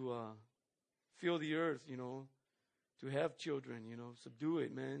fill the earth, you know, to have children, you know, subdue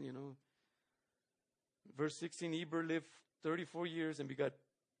it, man, you know. Verse 16, Eber lived 34 years and begot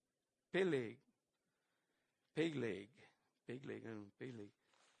Peleg. Peleg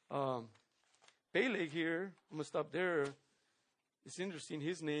here, I'm going to stop there. It's interesting.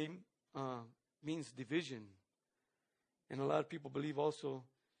 His name means division. And a lot of people believe also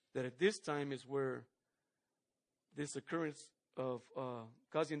that at this time is where this occurrence of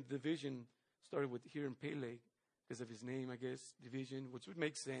causing division started with here in Peleg because of his name, I guess, division, which would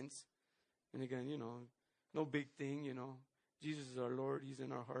make sense. And again, you know, no big thing, you know. Jesus is our Lord. He's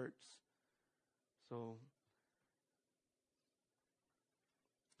in our hearts. So,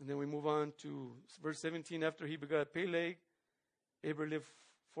 and then we move on to verse 17. After he begot Peleg, Eber lived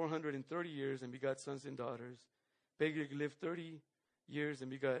 430 years and begot sons and daughters. Peleg lived 30 years and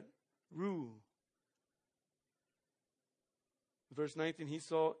begot Reu. Verse 19,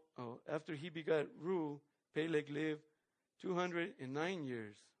 after he begot Reu, Peleg lived 209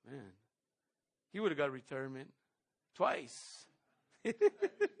 years. Man, he would have got retirement twice.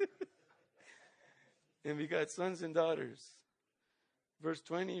 And begot sons and daughters. Verse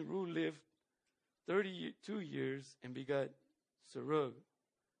 20, Reu lived 32 years and begot Serug.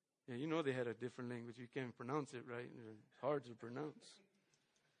 Yeah, you know they had a different language. You can't pronounce it right. It's hard to pronounce.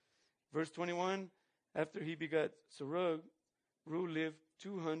 Verse 21, after he begot Serug, Reu lived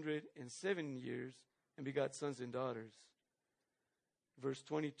 207 years and begot sons and daughters. Verse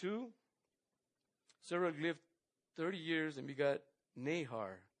 22, Serug lived 30 years and begot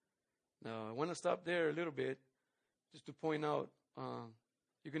Nahar. Now, I want to stop there a little bit just to point out,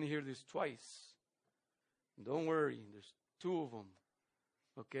 you're going to hear this twice. Don't worry, there's two of them.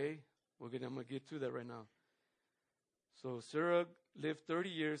 Okay? I'm going to get to that right now. So Serug lived 30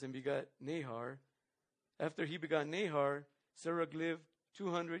 years and begot Nahar. After he begot Nahar, Serug lived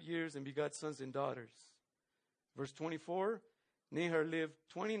 200 years and begot sons and daughters. Verse 24, Nahar lived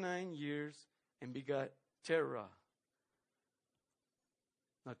 29 years and begot Terah.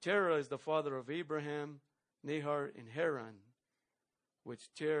 Now Terah is the father of Abraham, Nahar, and Haran, which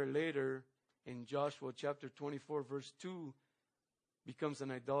Terah later in Joshua chapter 24 verse 2 becomes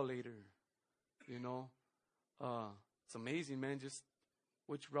an idolater. You know, it's amazing, man, just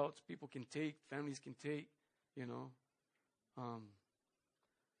which routes people can take, families can take, you know.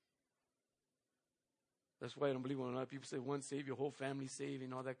 That's why I don't believe when a lot of people say once saved, your whole family saved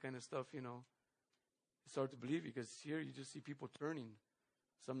and all that kind of stuff, you know. It's hard to believe because here you just see people turning.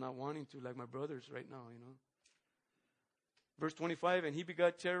 Some not wanting to, like my brothers right now, you know. Verse 25, and he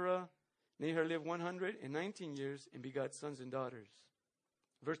begot Terah. Nahar lived 119 years and begot sons and daughters.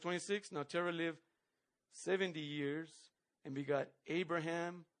 Verse 26, now Terah lived 70 years and begot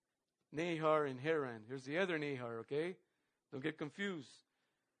Abraham, Nahar, and Haran. Here's the other Nahar, okay? Don't get confused.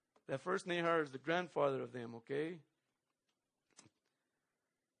 That first Nahar is the grandfather of them, okay?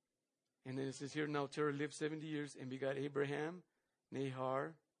 And then it says here, now Terah lived 70 years and begot Abraham,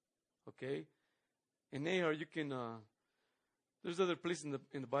 Nahar, okay? And Nahar, you can, there's other places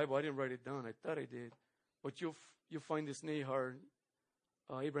in the Bible. I didn't write it down. I thought I did. But you'll find this Nahar,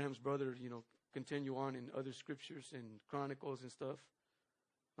 Abraham's brother, you know, continue on in other scriptures and Chronicles and stuff.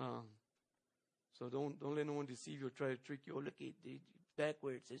 So So don't let no one deceive you or try to trick you. Oh, look, it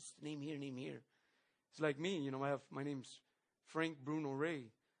backwards. It's name here, name here. It's like me, my name's Frank Bruno Ray.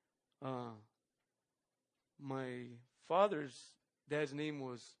 My father's dad's name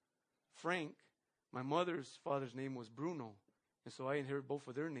was Frank. My mother's father's name was Bruno. And so I inherit both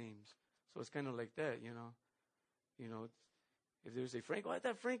of their names. So it's kind of like that, if there's a Frank, I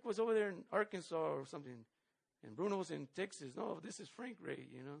thought Frank was over there in Arkansas or something. And Bruno was in Texas. No, this is Frank Ray,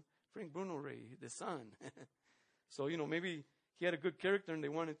 Frank Bruno Ray, the son. So, maybe he had a good character and they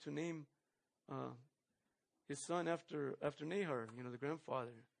wanted to name his son after Nahar, the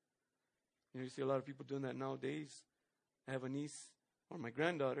grandfather. You see a lot of people doing that nowadays. I have a niece, or my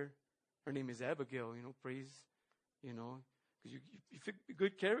granddaughter. Her name is Abigail, praise, because you fit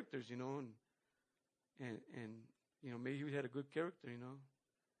good characters, and maybe he had a good character,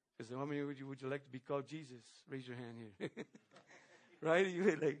 because how many would you like to be called Jesus? Raise your hand here.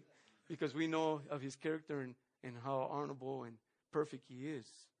 Right? Because we know of his character and how honorable and perfect he is,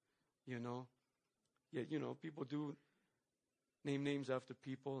 Yet, people do name names after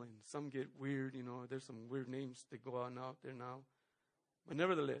people, and some get weird, There's some weird names that go on out there now. But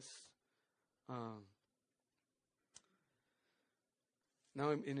nevertheless, now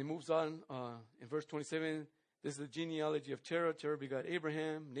and it moves on in verse 27. This is the genealogy of Terah. Terah begot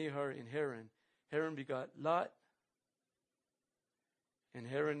Abraham, Nahor, and Haran. Haran begot Lot, and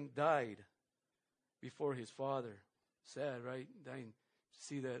Haran died before his father. Sad, right? Dying.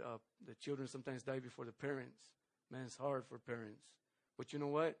 See that the children sometimes die before the parents. Man, it's hard for parents. But you know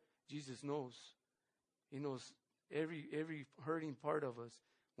what? Jesus knows. He knows every hurting part of us.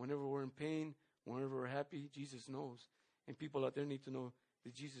 Whenever we're in pain, whenever we're happy, Jesus knows. And people out there need to know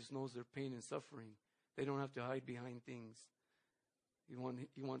that Jesus knows their pain and suffering. They don't have to hide behind things.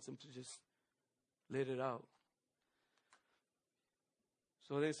 He wants them to just let it out.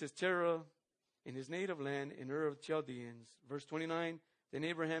 So then it says, Terah in his native land in Ur of Chaldeans. Verse 29, then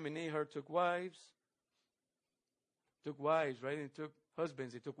Abraham and Nahor took wives. Took wives, right? And took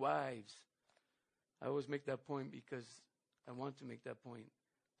husbands. They took wives. I always make that point because I want to make that point.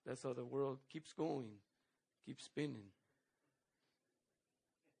 That's how the world keeps going, keeps spinning.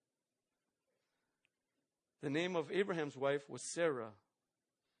 The name of Abraham's wife was Sarah.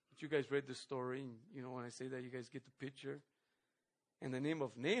 But you guys read the story. And, when I say that, you guys get the picture. And the name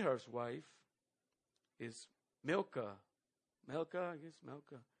of Nahor's wife is Milcah. Milcah.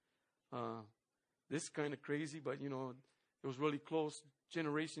 This is kind of crazy, but, it was really close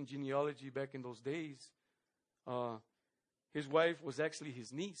generation genealogy back in those days. His wife was actually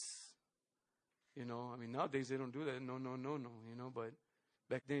his niece. Nowadays they don't do that. No, but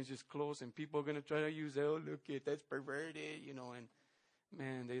back then it's just close, and people are going to try to use that. Oh, look, that's perverted, and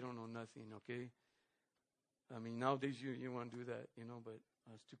man, they don't know nothing, okay? Nowadays you want to do that, but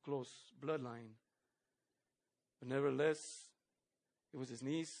it's too close bloodline. But nevertheless, it was his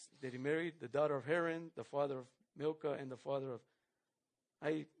niece that he married, the daughter of Haran, the father of Milcah, and the father of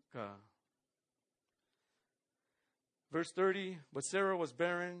Aika. Verse 30, but Sarah was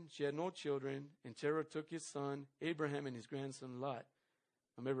barren, she had no children, and Terah took his son Abraham and his grandson Lot.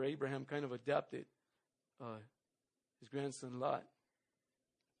 Remember, Abraham kind of adopted his grandson Lot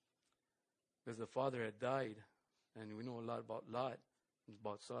because the father had died, and we know a lot about Lot,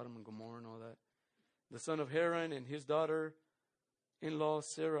 about Sodom and Gomorrah and all that. The son of Haran and his daughter-in-law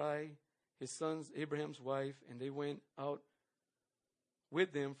Sarai, his son's Abraham's wife, and they went out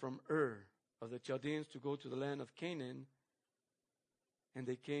with them from Ur of the Chaldeans to go to the land of Canaan, and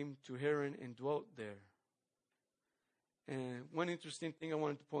they came to Haran and dwelt there. And one interesting thing I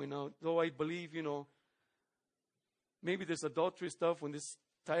wanted to point out, though I believe, maybe this adultery stuff, when this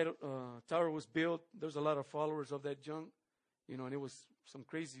tower was built, there's a lot of followers of that junk, and it was some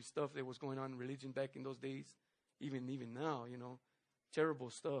crazy stuff that was going on in religion back in those days, even now, terrible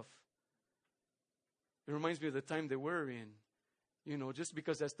stuff. It reminds me of the time that we're in. Just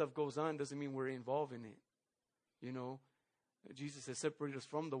because that stuff goes on doesn't mean we're involved in it. Jesus has separated us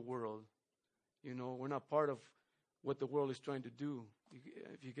from the world. We're not part of what the world is trying to do.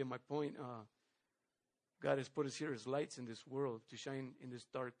 If you get my point, God has put us here as lights in this world to shine in this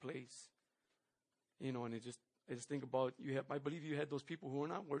dark place. And I just think about, I believe you had those people who were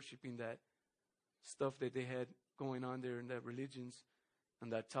not worshiping that stuff that they had going on there in that religions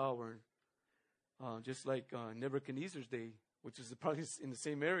and that tower. Just like Nebuchadnezzar's day, which is probably in the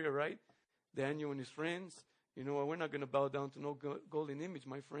same area, right? Daniel and his friends, we're not going to bow down to no golden image,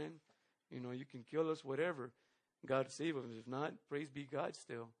 my friend. You can kill us, whatever. God save us. If not, praise be God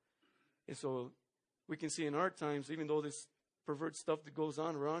still. And so we can see in our times, even though this pervert stuff that goes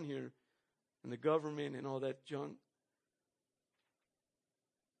on around here, and the government and all that junk,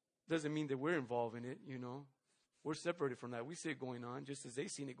 doesn't mean that we're involved in it, you know. We're separated from that. We see it going on just as they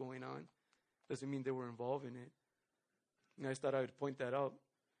seen it going on. Doesn't mean they were involved in it. And I just thought I would point that out.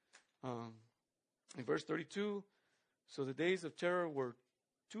 In verse 32, so the days of Terah were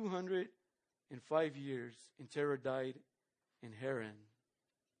 205 years, and Terah died in Haran.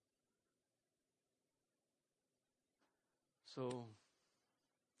 So,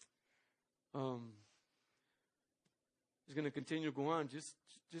 it's going to continue to go on. Just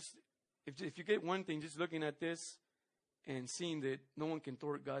if you get one thing, just looking at this and seeing that no one can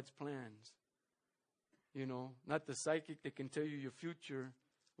thwart God's plans. You know, not the psychic that can tell you your future,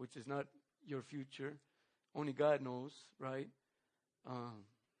 which is not your future. Only God knows, right?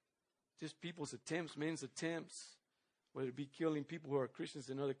 Just people's attempts, men's attempts, whether it be killing people who are Christians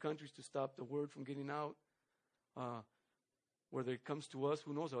in other countries to stop the word from getting out. Whether it comes to us,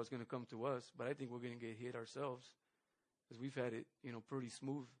 who knows how it's going to come to us, but I think we're going to get hit ourselves because we've had it, you know, pretty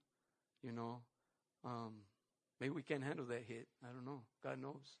smooth, you know. Maybe we can't handle that hit. I don't know. God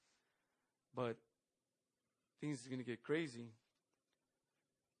knows. But things are going to get crazy.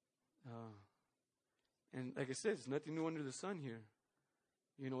 And like I said, it's nothing new under the sun here.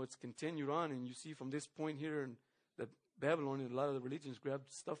 You know, it's continued on, and you see from this point here in that Babylon, and a lot of the religions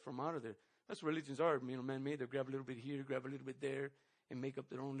grabbed stuff from out of there. That's what religions are. You know, man-made. They grab a little bit here, grab a little bit there, and make up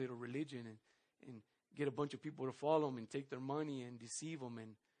their own little religion, and get a bunch of people to follow them, and take their money, and deceive them,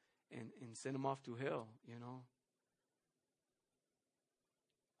 and send them off to hell, you know.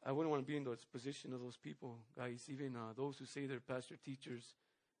 I wouldn't want to be in the position of those people, guys, even those who say they're pastor teachers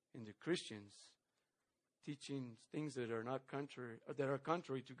and they're Christians, teaching things that are not contrary, or that are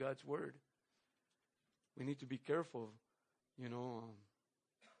contrary to God's word. We need to be careful, you know.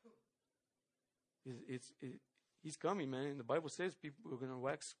 He's coming, man. The Bible says people are going to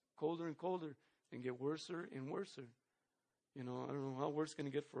wax colder and colder and get worser and worser. You know, I don't know how worse it's going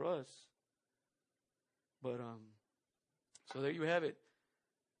to get for us. But, so there you have it.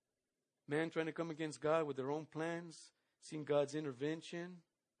 Man trying to come against God with their own plans, seeing God's intervention.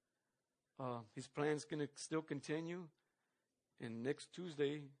 His plan's going to still continue. And next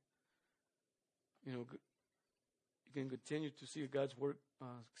Tuesday, you know, you can continue to see God's work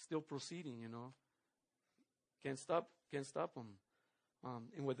still proceeding, you know. Can't stop them.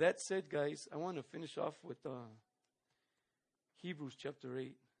 And with that said, guys, I want to finish off with Hebrews chapter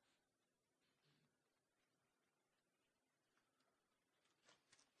 8.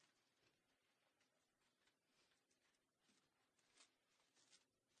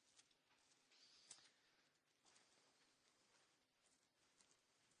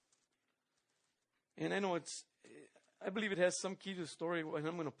 And I know I believe it has some key to the story, and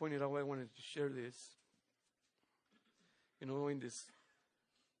I'm going to point it out why I wanted to share this. You know, when this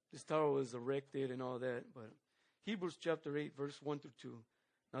tower was erected and all that. But Hebrews chapter 8, verse 1 through 2.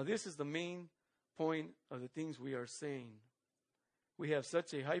 Now this is the main point of the things we are saying. We have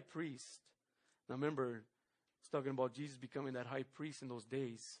such a high priest. Now remember, it's talking about Jesus becoming that high priest in those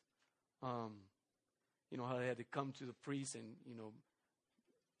days. You know, how they had to come to the priest, and, you know,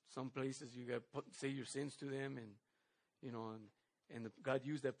 some places you got to say your sins to them, and, you know, and God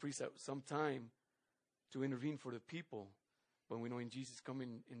used that priest at some time to intervene for the people. But we know in Jesus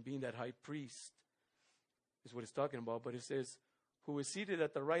coming and being that high priest is what it's talking about. But it says, who is seated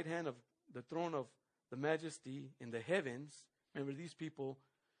at the right hand of the throne of the majesty in the heavens. Remember, these people,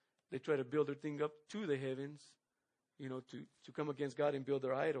 they try to build their thing up to the heavens, you know, to come against God and build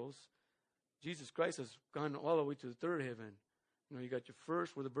their idols. Jesus Christ has gone all the way to the third heaven. You know, you got your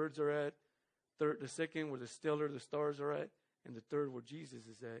first where the birds are at, the second where the stars are at, and the third where Jesus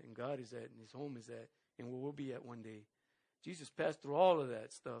is at, and God is at, and his home is at, and where we'll be at one day. Jesus passed through all of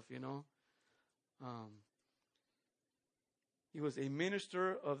that stuff, you know. He was a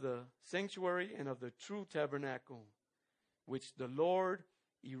minister of the sanctuary and of the true tabernacle, which the Lord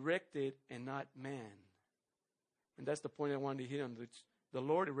erected and not man. And that's the point I wanted to hit on. The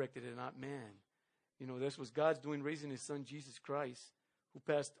Lord erected and not man. You know, this was God's doing, raising his son Jesus Christ, who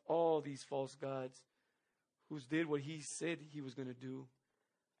passed all these false gods, who did what he said he was going to do,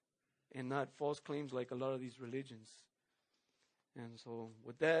 and not false claims like a lot of these religions. And so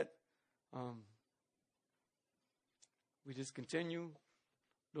with that, we just continue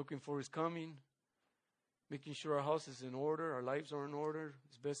looking for his coming, making sure our house is in order, our lives are in order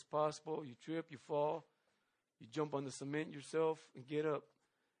as best possible. You trip, you fall, you jump on the cement yourself and get up.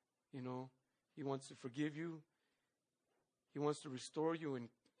 You know, he wants to forgive you. He wants to restore you and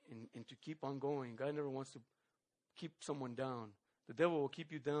to keep on going. God never wants to keep someone down. The devil will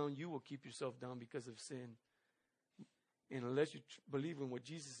keep you down. You will keep yourself down because of sin. And unless you believe in what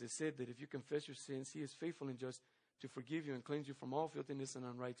Jesus has said, that if you confess your sins, he is faithful and just to forgive you and cleanse you from all filthiness and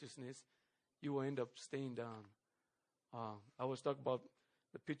unrighteousness, you will end up staying down. I was talking about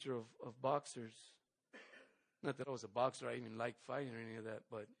the picture of boxers. Not that I was a boxer, I even like fighting or any of that,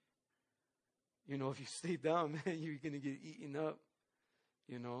 but, you know, if you stay down, man, you're going to get eaten up,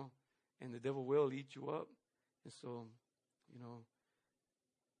 you know, and the devil will eat you up. And so, you know,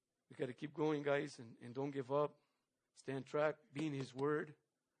 we got to keep going, guys, and don't give up. Stay on track, be in His Word,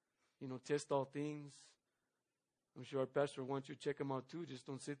 you know, test all things. I'm sure our pastor wants you to check him out too. Just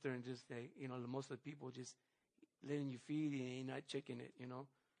don't sit there and just say, you know, most of the people just letting you feed and not checking it, you know.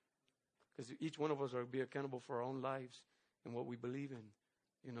 Because each one of us are be accountable for our own lives and what we believe in,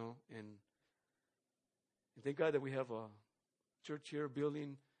 you know. And thank God that we have a church here,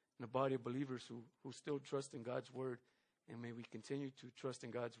 building, and a body of believers who still trust in God's Word. And may we continue to trust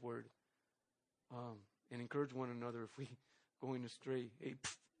in God's Word and encourage one another if we going astray. Hey,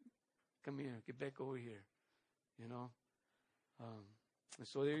 come here, get back over here, you know. And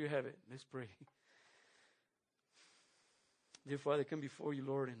so there you have it. Let's pray. Dear Father, I come before you,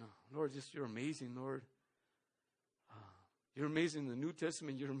 Lord, and Lord, just you're amazing, Lord. You're amazing in the New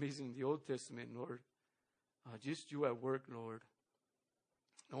Testament. You're amazing in the Old Testament, Lord. Just you at work, Lord.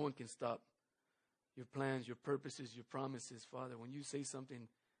 No one can stop your plans, your purposes, your promises, Father. When you say something,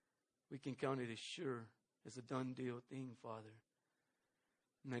 we can count it as sure, as a done deal thing, Father.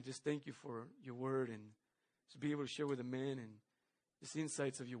 And I just thank you for your word and to be able to share with the men and just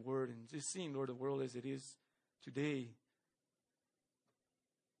insights of your word and just seeing, Lord, the world as it is today.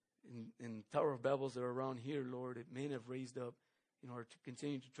 In Tower of Babels that are around here, Lord, it men have raised up in order to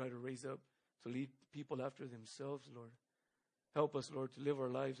continue to try to raise up, to lead people after themselves, Lord. Help us, Lord, to live our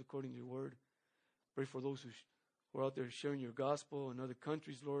lives according to your word. Pray for those who are out there sharing your gospel in other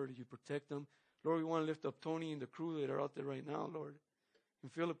countries, Lord. You protect them. Lord, we want to lift up Tony and the crew that are out there right now, Lord. In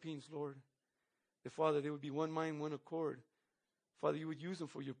Philippines, Lord. That, Father, they would be one mind, one accord. Father, you would use them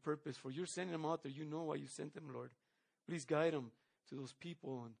for your purpose. For you're sending them out there. You know why you sent them, Lord. Please guide them to those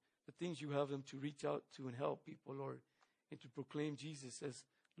people and the things you have them to reach out to and help people, Lord. And to proclaim Jesus as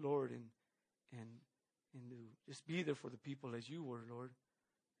Lord and to just be there for the people as you were, Lord.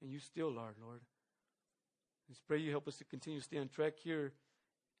 And you still are, Lord. Let's pray you help us to continue to stay on track here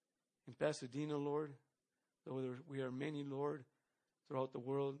in Pasadena, Lord. Though we are many, Lord, throughout the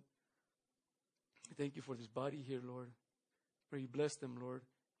world. Thank you for this body here, Lord. Pray you bless them, Lord.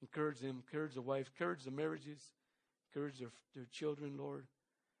 Encourage them, encourage the wife, encourage the marriages, encourage their children, Lord.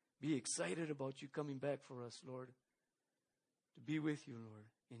 Be excited about you coming back for us, Lord. To be with you, Lord.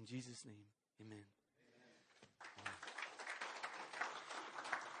 In Jesus' name, amen.